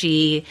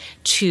energy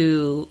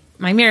to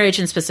my marriage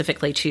and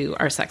specifically to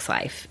our sex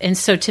life. And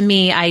so to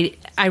me,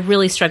 I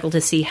really struggle to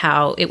see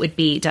how it would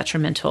be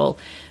detrimental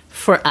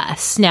for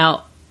us.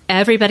 Now,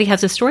 everybody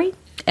has a story.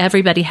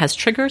 Everybody has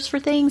triggers for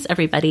things.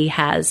 Everybody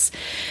has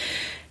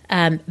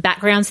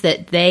backgrounds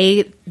that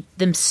they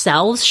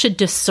themselves should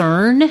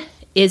discern.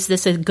 Is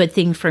this a good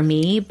thing for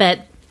me?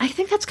 But I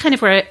think that's kind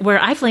of where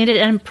I've landed.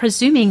 And I'm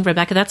presuming,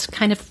 Rebecca, that's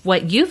kind of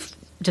what you've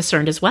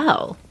discerned as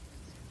well.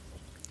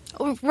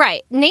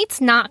 Right. Nate's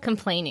not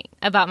complaining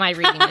about my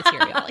reading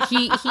material.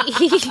 He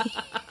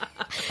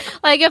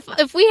like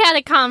if we had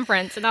a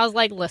conference and I was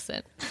like,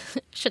 listen,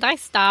 should I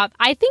stop?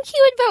 I think he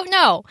would vote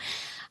no.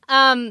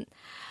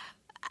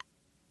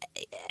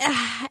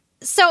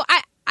 So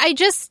I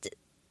just,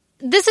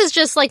 this is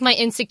just like my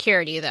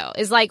insecurity though,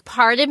 is like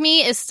part of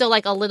me is still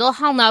like a little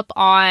hung up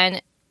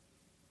on,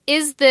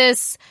 is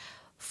this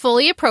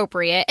fully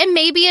appropriate? And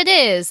maybe it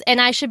is,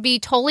 and I should be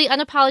totally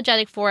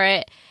unapologetic for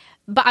it.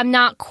 But I'm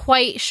not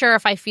quite sure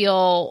if I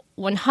feel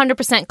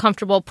 100%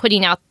 comfortable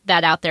putting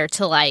that out there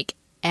to like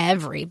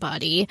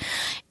everybody.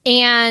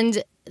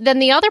 And then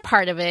the other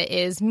part of it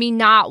is me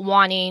not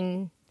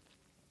wanting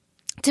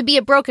to be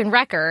a broken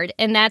record.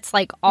 And that's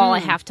like all I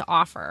have to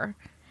offer.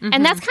 Mm-hmm,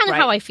 and that's kind of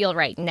how I feel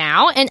right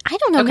now. And I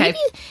don't know,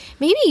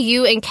 maybe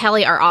you and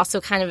Kelly are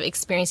also kind of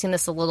experiencing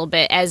this a little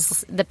bit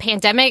as the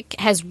pandemic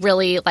has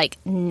really like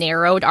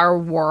narrowed our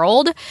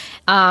world.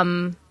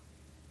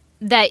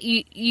 That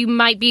you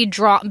might be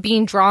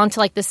being drawn to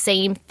like the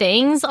same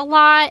things a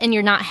lot, and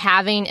you're not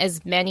having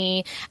as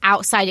many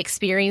outside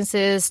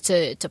experiences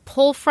to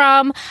pull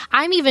from.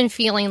 I'm even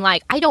feeling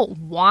like I don't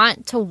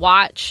want to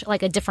watch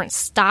like a different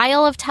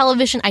style of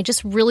television. I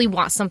just really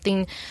want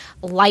something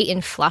light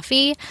and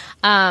fluffy.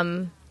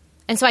 And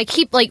so I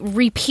keep like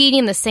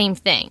repeating the same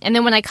thing. And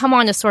then when I come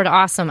on to Sort of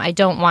Awesome, I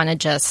don't want to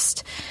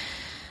just...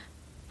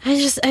 I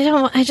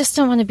just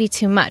don't want to be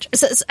too much.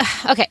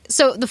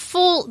 So the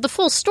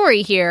full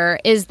story here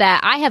is that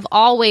I have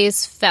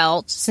always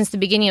felt since the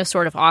beginning of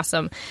Sort of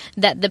Awesome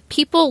that the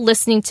people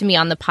listening to me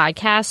on the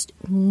podcast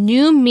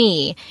knew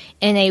me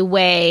in a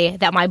way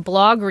that my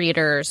blog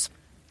readers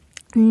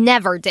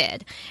never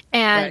did.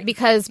 And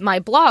because my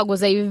blog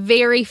was a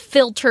very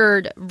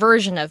filtered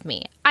version of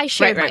me. I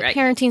shared my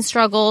parenting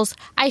struggles.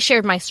 I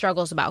shared my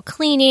struggles about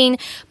cleaning,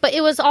 but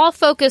it was all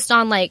focused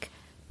on like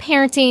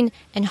parenting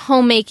and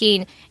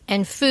homemaking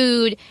and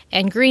food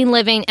and green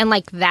living and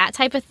like that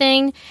type of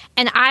thing.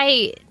 And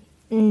I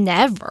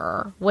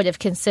never would have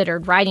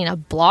considered writing a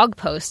blog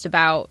post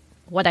about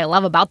what I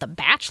love about The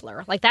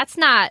Bachelor. Like that's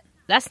not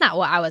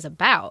what I was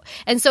about.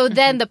 And so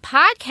then the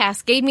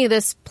podcast gave me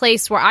this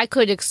place where I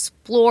could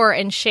explore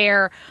and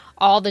share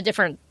all the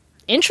different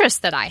interests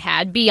that I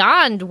had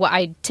beyond what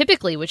I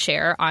typically would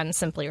share on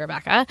Simply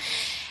Rebecca.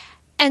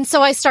 And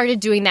so I started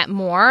doing that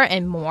more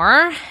and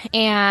more.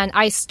 And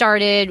I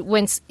started,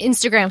 when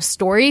Instagram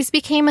stories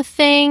became a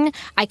thing,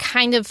 I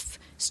kind of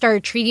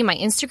started treating my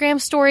Instagram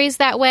stories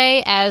that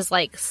way, as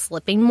like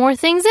slipping more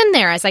things in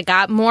there. As I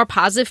got more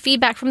positive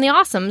feedback from the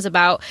Awesomes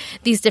about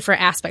these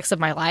different aspects of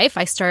my life,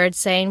 I started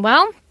saying,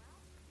 well,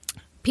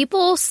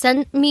 people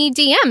sent me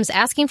DMs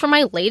asking for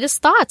my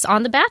latest thoughts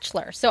on The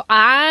Bachelor. So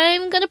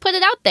I'm going to put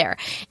it out there.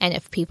 And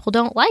if people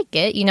don't like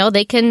it, you know,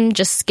 they can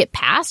just skip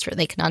past or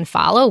they can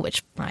unfollow,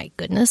 which, my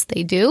goodness,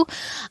 they do.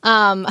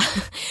 And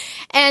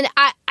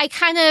I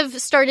kind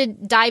of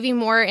started diving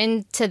more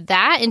into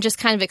that and just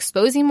kind of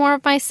exposing more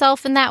of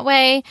myself in that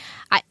way.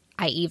 I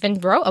even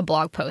wrote a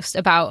blog post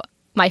about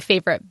my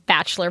favorite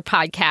Bachelor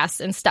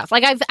podcasts and stuff.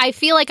 Like, I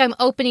feel like I'm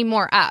opening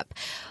more up.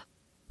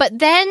 But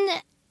then,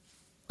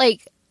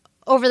 like,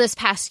 over this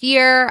past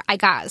year, I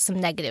got some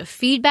negative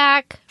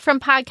feedback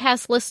from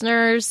podcast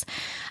listeners,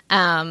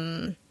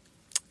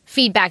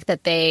 feedback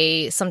that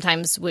they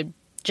sometimes would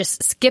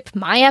just skip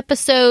my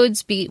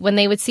episodes when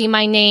they would see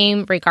my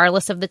name,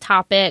 regardless of the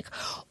topic,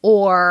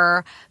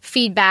 or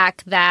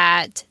feedback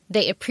that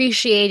they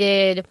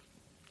appreciated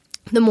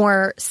the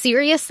more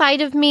serious side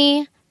of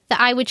me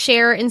that I would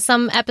share in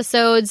some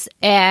episodes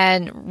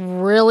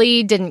and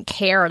really didn't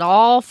care at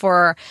all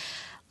for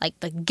like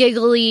the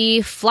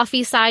giggly,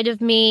 fluffy side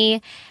of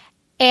me.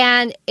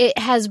 And it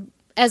has,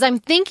 as I'm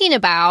thinking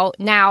about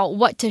now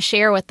what to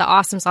share with the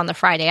Awesomes on the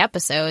Friday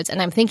episodes,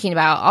 and I'm thinking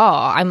about,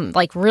 I'm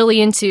like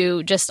really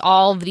into just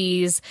all of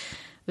these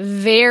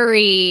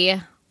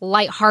very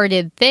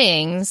lighthearted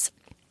things,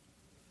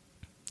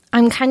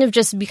 I'm kind of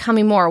just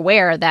becoming more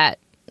aware that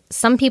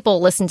some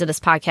people listen to this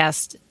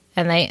podcast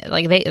and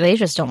they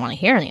just don't want to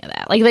hear any of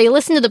that. Like, they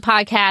listen to the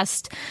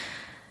podcast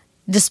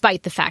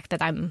despite the fact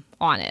that I'm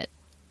on it.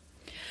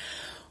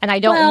 And I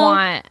don't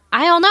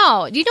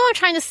know. Do you know what I'm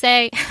trying to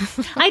say?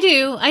 I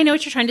do. I know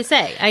what you're trying to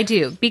say. I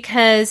do.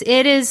 Because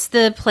it is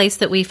the place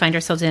that we find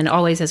ourselves in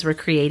always as we're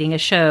creating a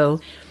show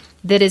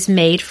that is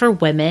made for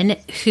women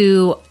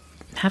who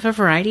have a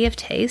variety of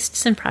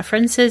tastes and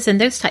preferences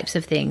and those types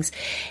of things.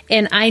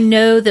 And I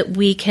know that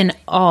we can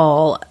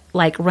all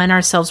like run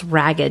ourselves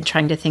ragged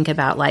trying to think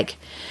about like,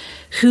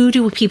 who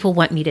do people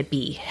want me to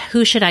be?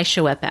 Who should I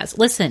show up as?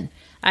 Listen,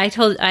 I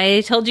told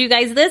you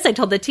guys this. I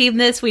told the team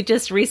this. We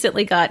just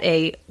recently got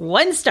a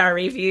 1-star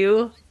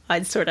review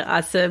on Sort of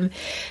Awesome,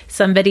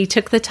 somebody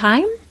took the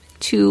time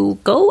to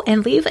go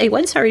and leave a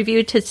 1-star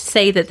review to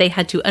say that they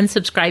had to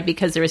unsubscribe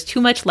because there was too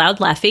much loud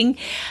laughing.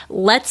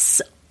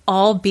 Let's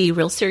all be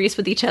real serious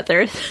with each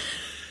other.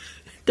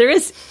 There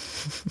is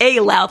a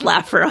loud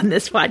laugher on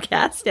this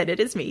podcast, and it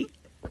is me.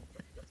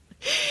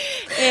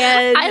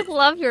 And I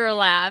love your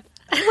laugh.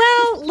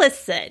 well,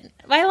 listen,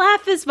 my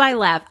laugh is my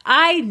laugh.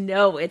 I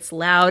know it's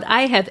loud.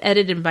 I have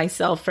edited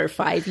myself for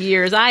 5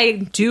 years. I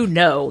do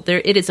know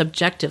it is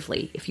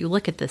objectively, if you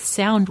look at the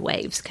sound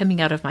waves coming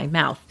out of my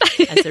mouth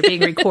as they're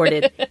being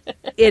recorded,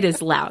 it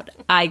is loud.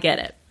 I get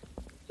it.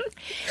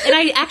 And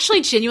I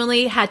actually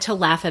genuinely had to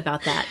laugh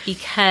about that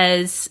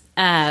because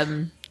I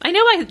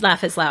know my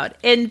laugh is loud.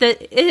 And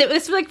it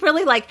was like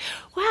really like,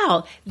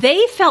 wow,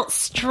 they felt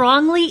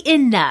strongly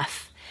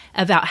enough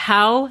about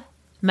how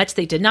much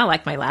they did not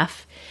like my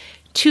laugh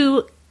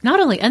to not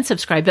only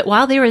unsubscribe, but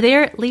while they were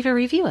there, leave a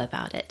review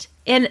about it.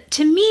 And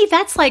to me,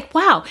 that's like,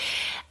 wow,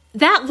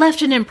 that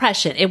left an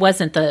impression. It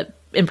wasn't the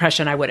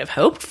impression I would have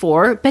hoped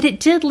for, but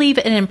it did leave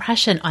an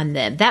impression on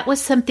them. That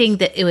was something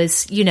that it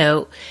was,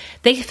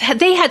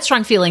 they had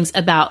strong feelings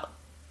about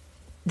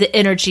the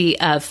energy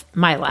of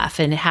my laugh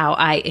and how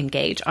I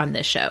engage on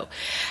this show.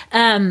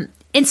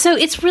 And so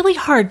it's really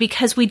hard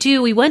because we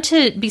want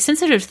to be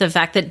sensitive to the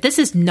fact that this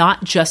is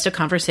not just a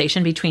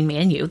conversation between me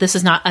and you. This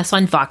is not us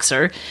on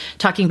Voxer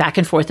talking back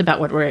and forth about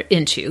what we're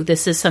into.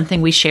 This is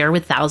something we share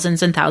with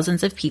thousands and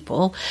thousands of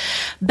people.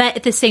 But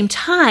at the same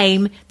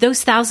time,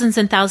 those thousands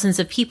and thousands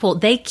of people,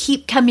 they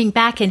keep coming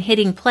back and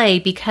hitting play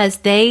because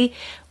that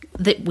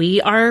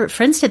we are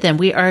friends to them.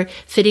 We are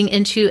fitting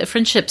into a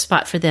friendship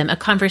spot for them, a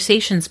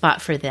conversation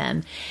spot for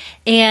them.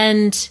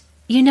 And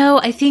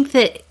I think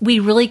that we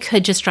really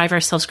could just drive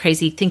ourselves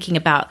crazy thinking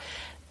about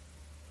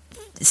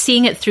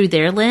seeing it through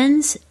their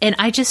lens. And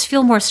I just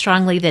feel more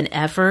strongly than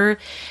ever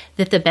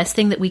that the best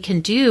thing that we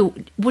can do,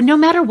 no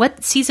matter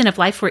what season of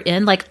life we're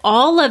in, like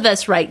all of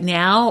us right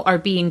now are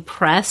being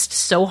pressed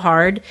so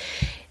hard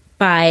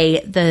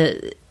by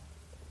the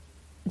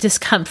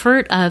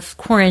discomfort of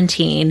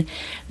quarantine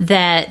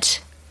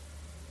that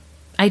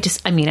I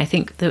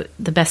think the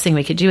best thing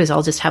we could do is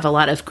all just have a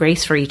lot of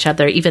grace for each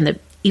other, even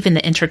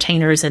the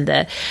entertainers and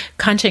the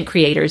content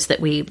creators that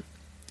we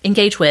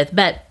engage with.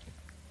 But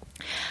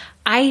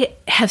I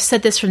have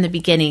said this from the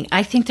beginning.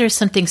 I think there's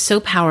something so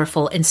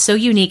powerful and so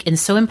unique and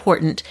so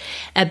important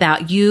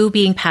about you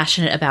being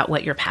passionate about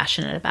what you're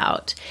passionate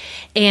about.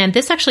 And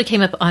this actually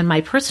came up on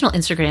my personal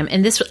Instagram,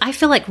 and this, I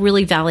feel like,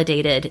 really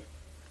validated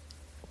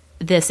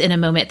this in a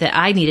moment that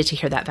I needed to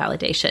hear that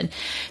validation,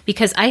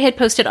 because I had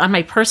posted on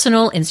my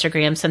personal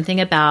Instagram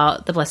something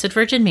about the Blessed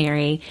Virgin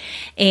Mary,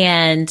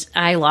 and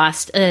I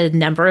lost a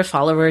number of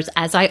followers,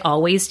 as I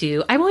always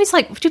do. I'm always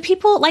like, do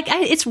people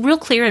it's real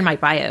clear in my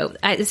bio.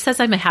 It says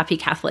I'm a happy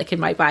Catholic in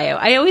my bio.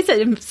 I always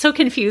am so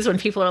confused when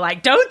people are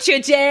like, don't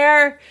you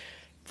dare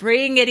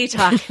bring any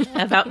talk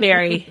about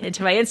Mary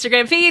into my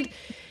Instagram feed.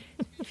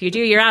 If you do,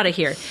 you're out of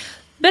here.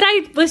 But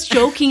I was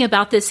joking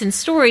about this in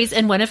stories,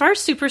 and one of our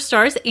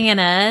superstars,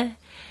 Anna,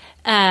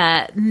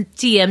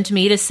 DM'd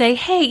me to say,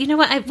 hey, you know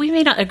what? We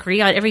may not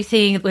agree on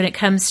everything when it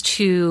comes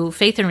to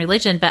faith and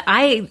religion, but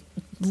I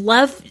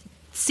love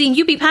seeing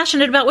you be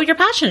passionate about what you're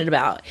passionate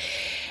about.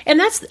 And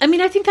I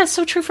think that's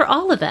so true for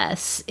all of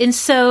us. And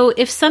so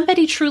if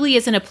somebody truly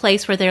is in a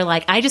place where they're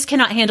like, I just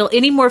cannot handle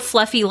any more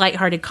fluffy,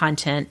 lighthearted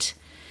content,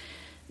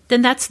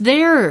 then that's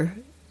they're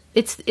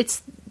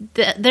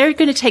going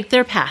to take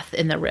their path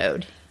in the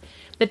road.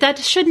 But that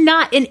should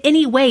not in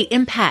any way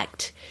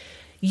impact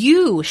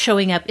you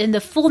showing up in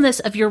the fullness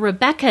of your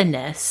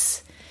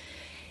Rebecca-ness.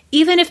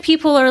 Even if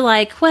people are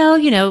like,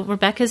 well,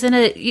 Rebecca's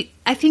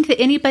I think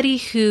that anybody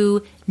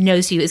who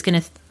knows you is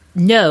going to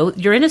know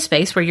you're in a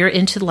space where you're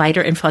into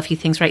lighter and fluffy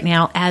things right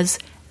now, as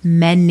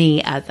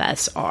many of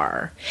us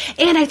are.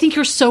 And I think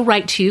you're so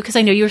right too, because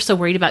I know you're so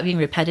worried about being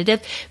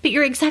repetitive, but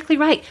you're exactly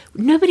right.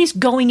 Nobody's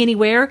going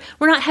anywhere.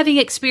 We're not having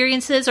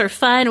experiences or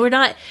fun.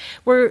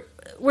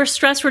 We're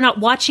stressed. We're not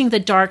watching the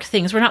dark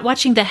things. We're not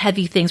watching the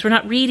heavy things. We're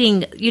not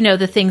reading,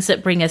 the things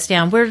that bring us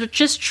down. We're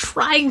just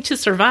trying to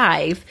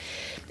survive.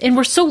 And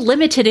we're so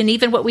limited in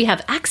even what we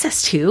have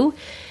access to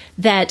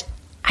that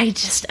I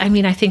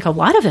think a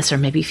lot of us are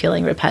maybe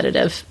feeling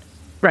repetitive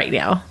right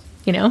now,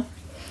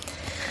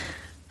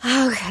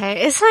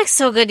 Okay. It's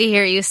so good to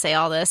hear you say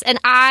all this. And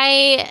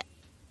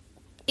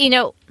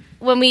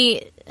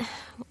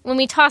when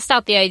we tossed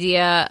out the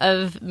idea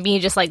of me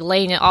just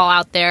laying it all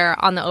out there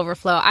on the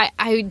Overflow,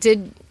 I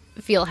did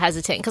feel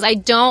hesitant because I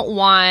don't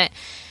want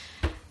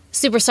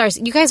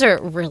superstars. You guys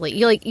are really,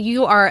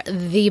 you are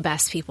the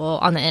best people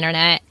on the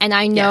internet. And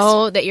I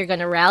know that you're going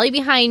to rally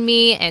behind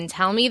me and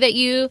tell me that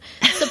you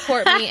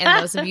support me.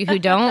 And those of you who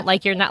don't,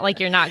 you're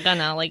not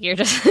gonna, you're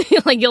just,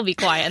 you'll be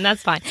quiet and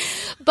that's fine.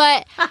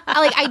 But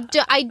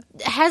I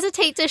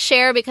hesitate to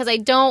share because I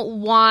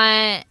don't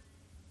want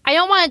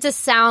it to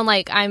sound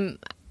like I'm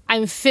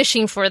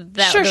fishing for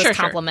those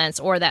compliments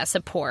or that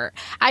support.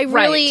 I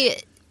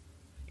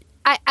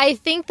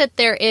think that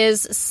there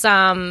is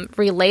some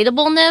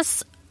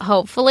relatableness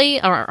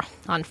hopefully, or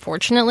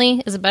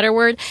unfortunately is a better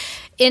word,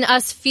 in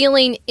us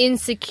feeling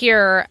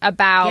insecure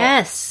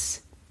about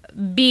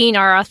being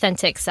our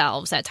authentic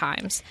selves at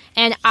times.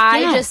 And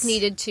I just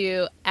needed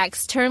to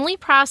externally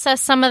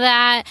process some of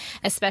that,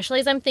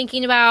 especially as I'm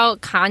thinking about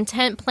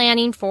content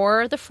planning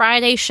for the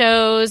Friday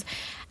shows.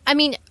 I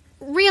mean,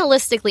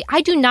 realistically,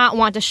 I do not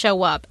want to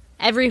show up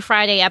every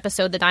Friday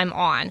episode that I'm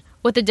on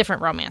with a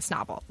different romance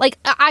novel. Like,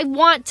 I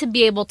want to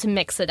be able to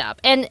mix it up,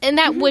 and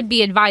that would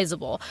be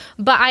advisable.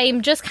 But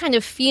I'm just kind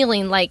of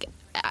feeling like,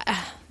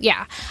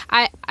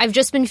 I've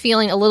just been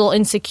feeling a little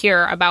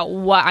insecure about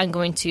what I'm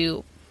going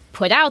to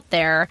put out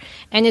there,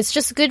 and it's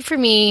just good for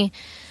me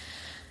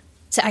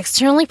to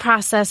externally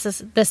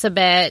process this a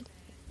bit,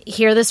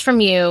 hear this from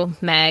you,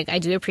 Meg. I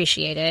do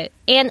appreciate it.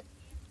 And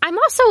I'm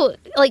also,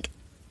 like,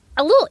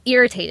 a little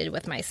irritated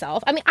with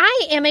myself. I mean,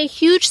 I am a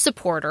huge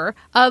supporter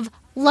of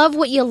love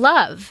what you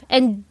love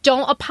and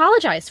don't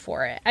apologize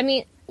for it. I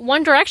mean,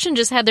 One Direction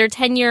just had their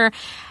 10-year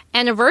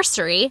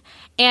anniversary,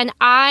 and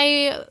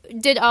I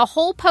did a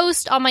whole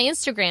post on my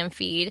Instagram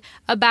feed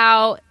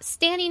about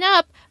standing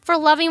up for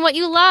loving what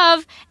you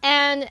love.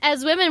 And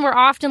as women, we're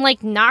often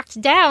like knocked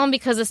down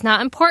because it's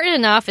not important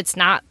enough. It's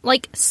not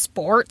like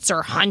sports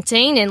or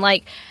hunting, and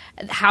like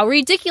how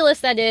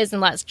ridiculous that is.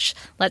 And let's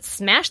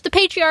smash the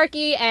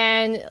patriarchy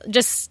and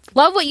just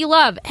love what you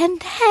love.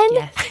 And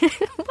then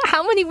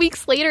how many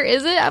weeks later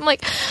is it? I'm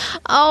like,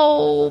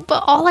 oh,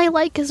 but all I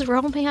like is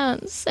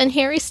romance and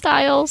Harry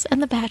Styles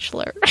and The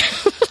Bachelor.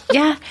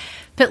 Yeah.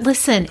 But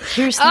listen,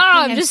 here's the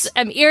thing.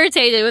 I'm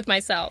irritated with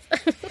myself.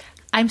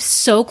 I'm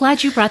so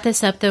glad you brought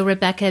this up, though,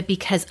 Rebecca,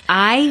 because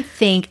I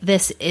think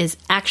this is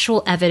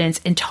actual evidence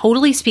and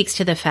totally speaks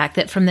to the fact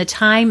that from the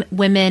time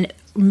women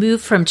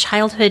move from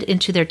childhood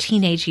into their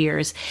teenage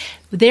years,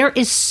 there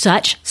is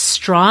such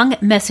strong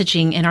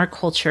messaging in our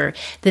culture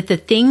that the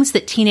things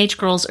that teenage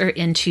girls are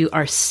into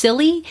are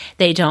silly.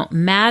 They don't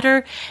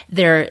matter.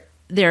 They're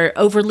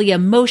overly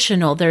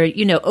emotional. They're,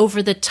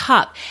 over the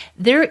top.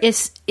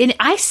 And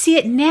I see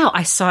it now.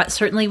 I saw it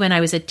certainly when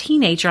I was a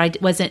teenager. I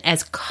wasn't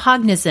as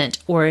cognizant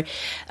or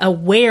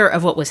aware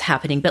of what was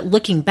happening. But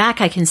looking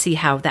back, I can see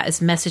how that is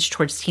messaged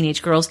towards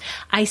teenage girls.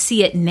 I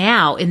see it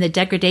now in the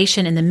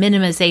degradation and the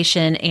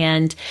minimization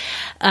and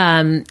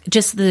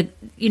just the,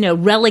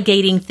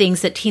 relegating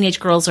things that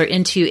teenage girls are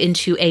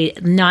into a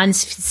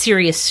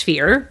non-serious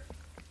sphere.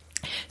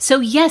 So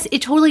yes,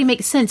 it totally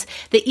makes sense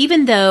that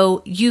even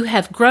though you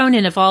have grown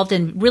and evolved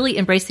and really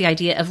embraced the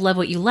idea of love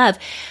what you love,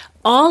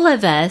 all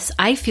of us,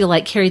 I feel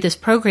like, carry this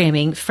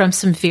programming from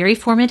some very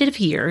formative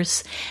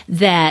years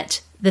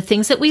that the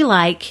things that we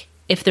like,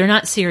 if they're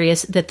not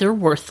serious, that they're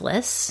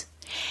worthless,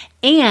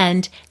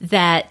 and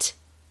that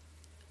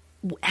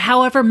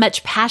however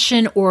much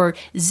passion or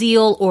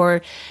zeal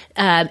or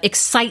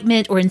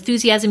excitement or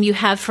enthusiasm you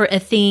have for a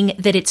thing,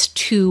 that it's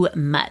too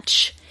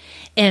much.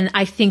 And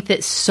I think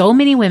that so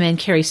many women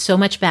carry so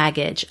much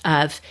baggage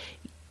of,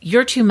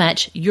 you're too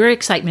much, your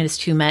excitement is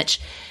too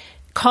much,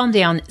 calm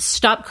down,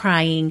 stop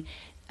crying,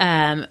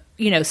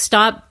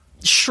 stop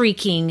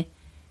shrieking,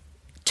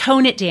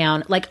 tone it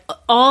down. Like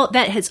all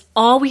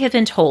we have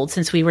been told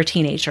since we were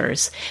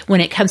teenagers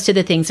when it comes to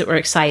the things that we're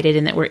excited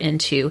and that we're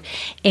into.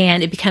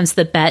 And it becomes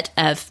the butt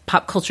of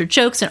pop culture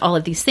jokes and all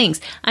of these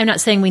things. I'm not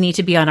saying we need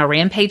to be on a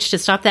rampage to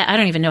stop that. I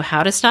don't even know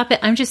how to stop it.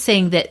 I'm just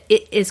saying that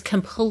it is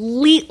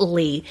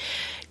completely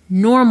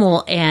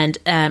normal and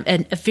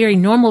a very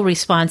normal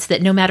response,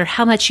 that no matter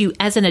how much you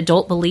as an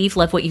adult believe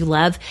love what you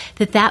love,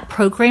 that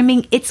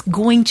programming, it's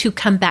going to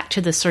come back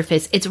to the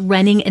surface. It's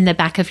running in the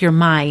back of your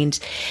mind.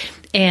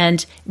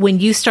 And when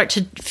you start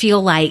to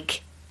feel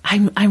like,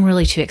 I'm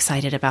really too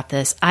excited about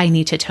this, I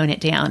need to tone it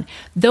down,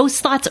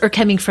 those thoughts are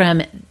coming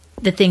from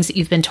the things that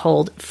you've been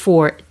told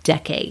for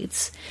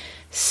decades.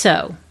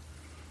 So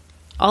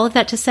all of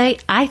that to say,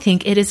 I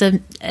think it is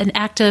an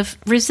act of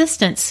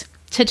resistance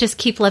to just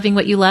keep loving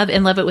what you love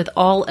and love it with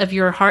all of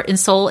your heart and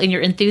soul and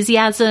your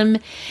enthusiasm,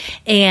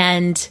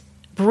 and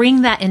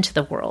bring that into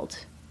the world,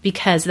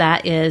 because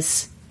that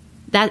is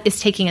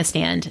taking a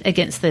stand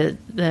against the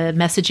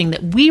messaging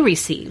that we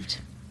received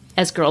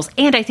as girls.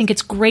 And I think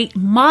it's great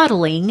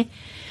modeling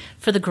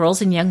for the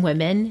girls and young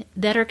women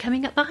that are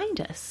coming up behind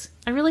us.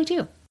 I really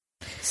do.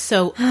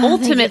 So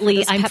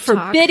ultimately, I'm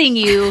forbidding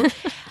you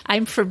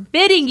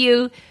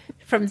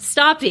from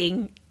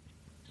stopping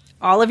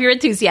all of your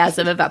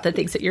enthusiasm about the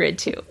things that you're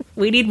into.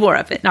 We need more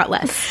of it, not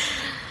less.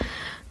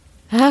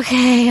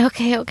 Okay.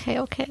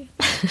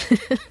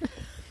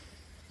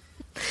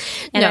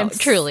 And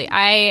truly,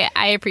 I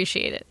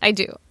appreciate it. I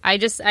do.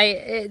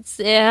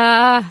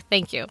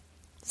 Thank you.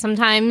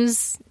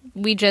 Sometimes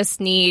we just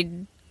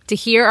need to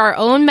hear our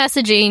own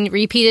messaging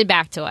repeated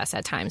back to us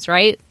at times,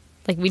 right?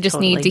 Like we just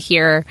need to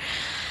hear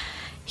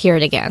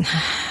it again.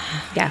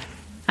 Yeah,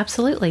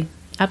 absolutely.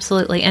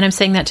 Absolutely. And I'm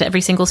saying that to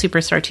every single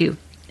superstar too.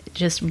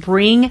 Just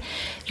bring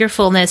your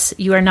fullness.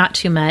 You are not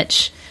too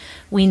much.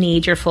 We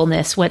need your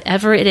fullness,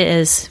 whatever it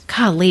is.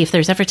 Golly, if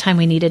there's ever time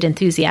we needed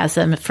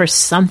enthusiasm for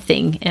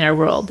something in our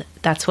world,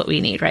 that's what we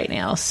need right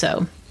now.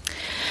 So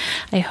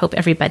I hope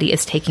everybody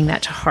is taking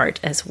that to heart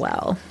as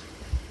well.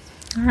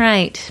 All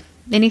right.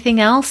 Anything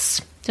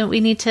else? Don't we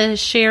need to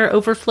share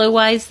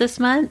Overflow-wise this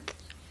month?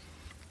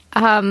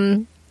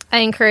 I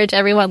encourage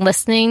everyone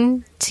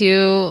listening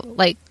to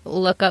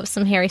look up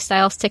some Harry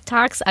Styles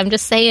TikToks. I'm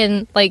just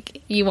saying,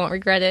 you won't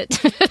regret it.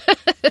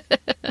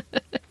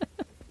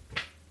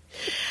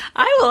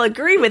 I will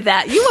agree with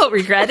that. You won't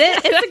regret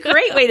it. It's a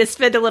great way to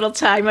spend a little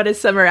time on a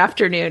summer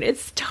afternoon.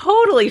 It's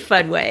totally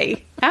fun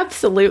way.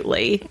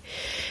 Absolutely.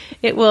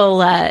 It will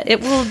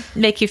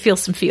make you feel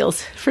some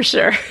feels for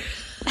sure.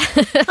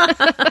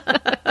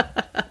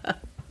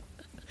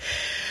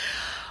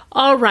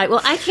 All right.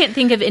 Well, I can't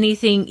think of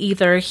anything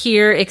either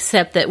here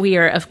except that we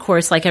are, of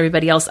course, like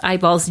everybody else,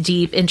 eyeballs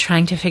deep in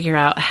trying to figure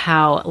out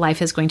how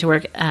life is going to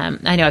work.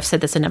 I know I've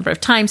said this a number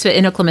of times, but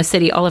in Oklahoma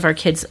City, all of our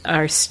kids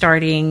are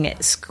starting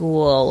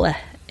school,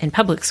 in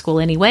public school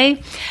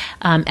anyway,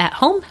 at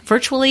home,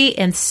 virtually.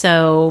 And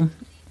so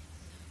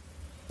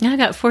I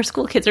got 4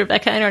 school kids,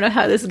 Rebecca. I don't know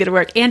how this is going to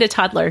work. And a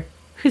toddler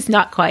who's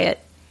not quiet.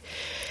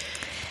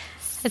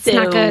 It's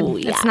not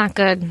good. Yeah. It's not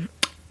good.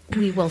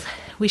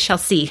 We shall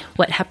see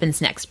what happens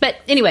next. But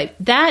anyway,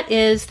 that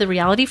is the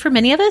reality for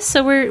many of us.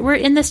 So we're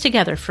in this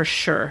together for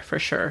sure.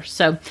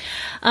 So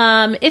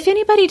if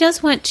anybody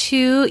does want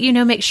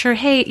to, make sure,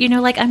 hey,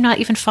 I'm not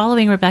even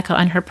following Rebecca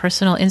on her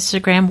personal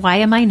Instagram. Why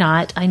am I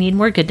not? I need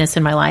more goodness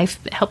in my life.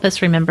 Help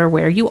us remember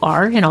where you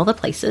are in all the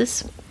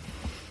places.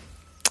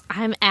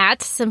 I'm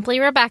at Simply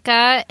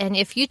Rebecca. And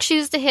if you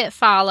choose to hit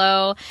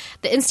follow,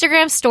 the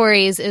Instagram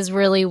stories is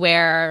really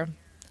where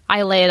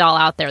I lay it all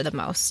out there the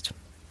most.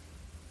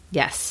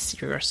 Yes,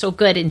 you're so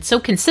good and so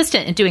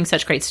consistent in doing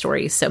such great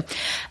stories. So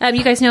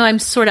you guys know I'm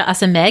sort of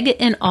awesome Meg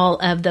in all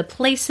of the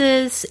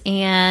places.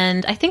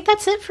 And I think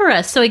that's it for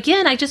us. So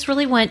again, I just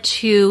really want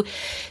to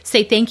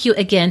say thank you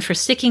again for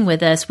sticking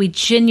with us. We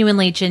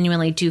genuinely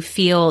do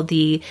feel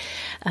the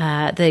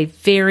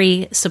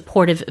very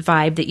supportive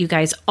vibe that you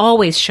guys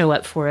always show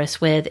up for us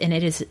with. And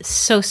it is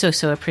so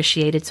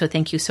appreciated. So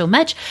thank you so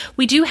much.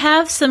 We do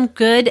have some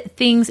good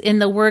things in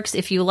the works.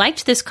 If you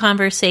liked this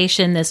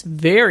conversation, this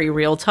very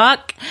real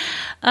talk,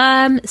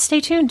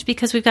 stay tuned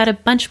because we've got a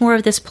bunch more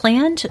of this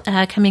planned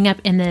coming up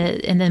in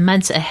the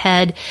months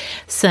ahead.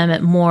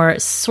 Some more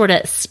sort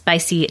of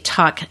spicy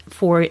talk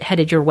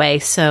headed your way.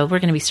 So we're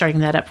going to be starting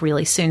that up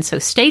really soon. So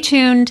stay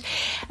tuned.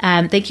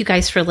 Thank you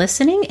guys for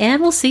listening,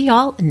 and we'll see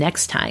y'all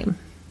next time.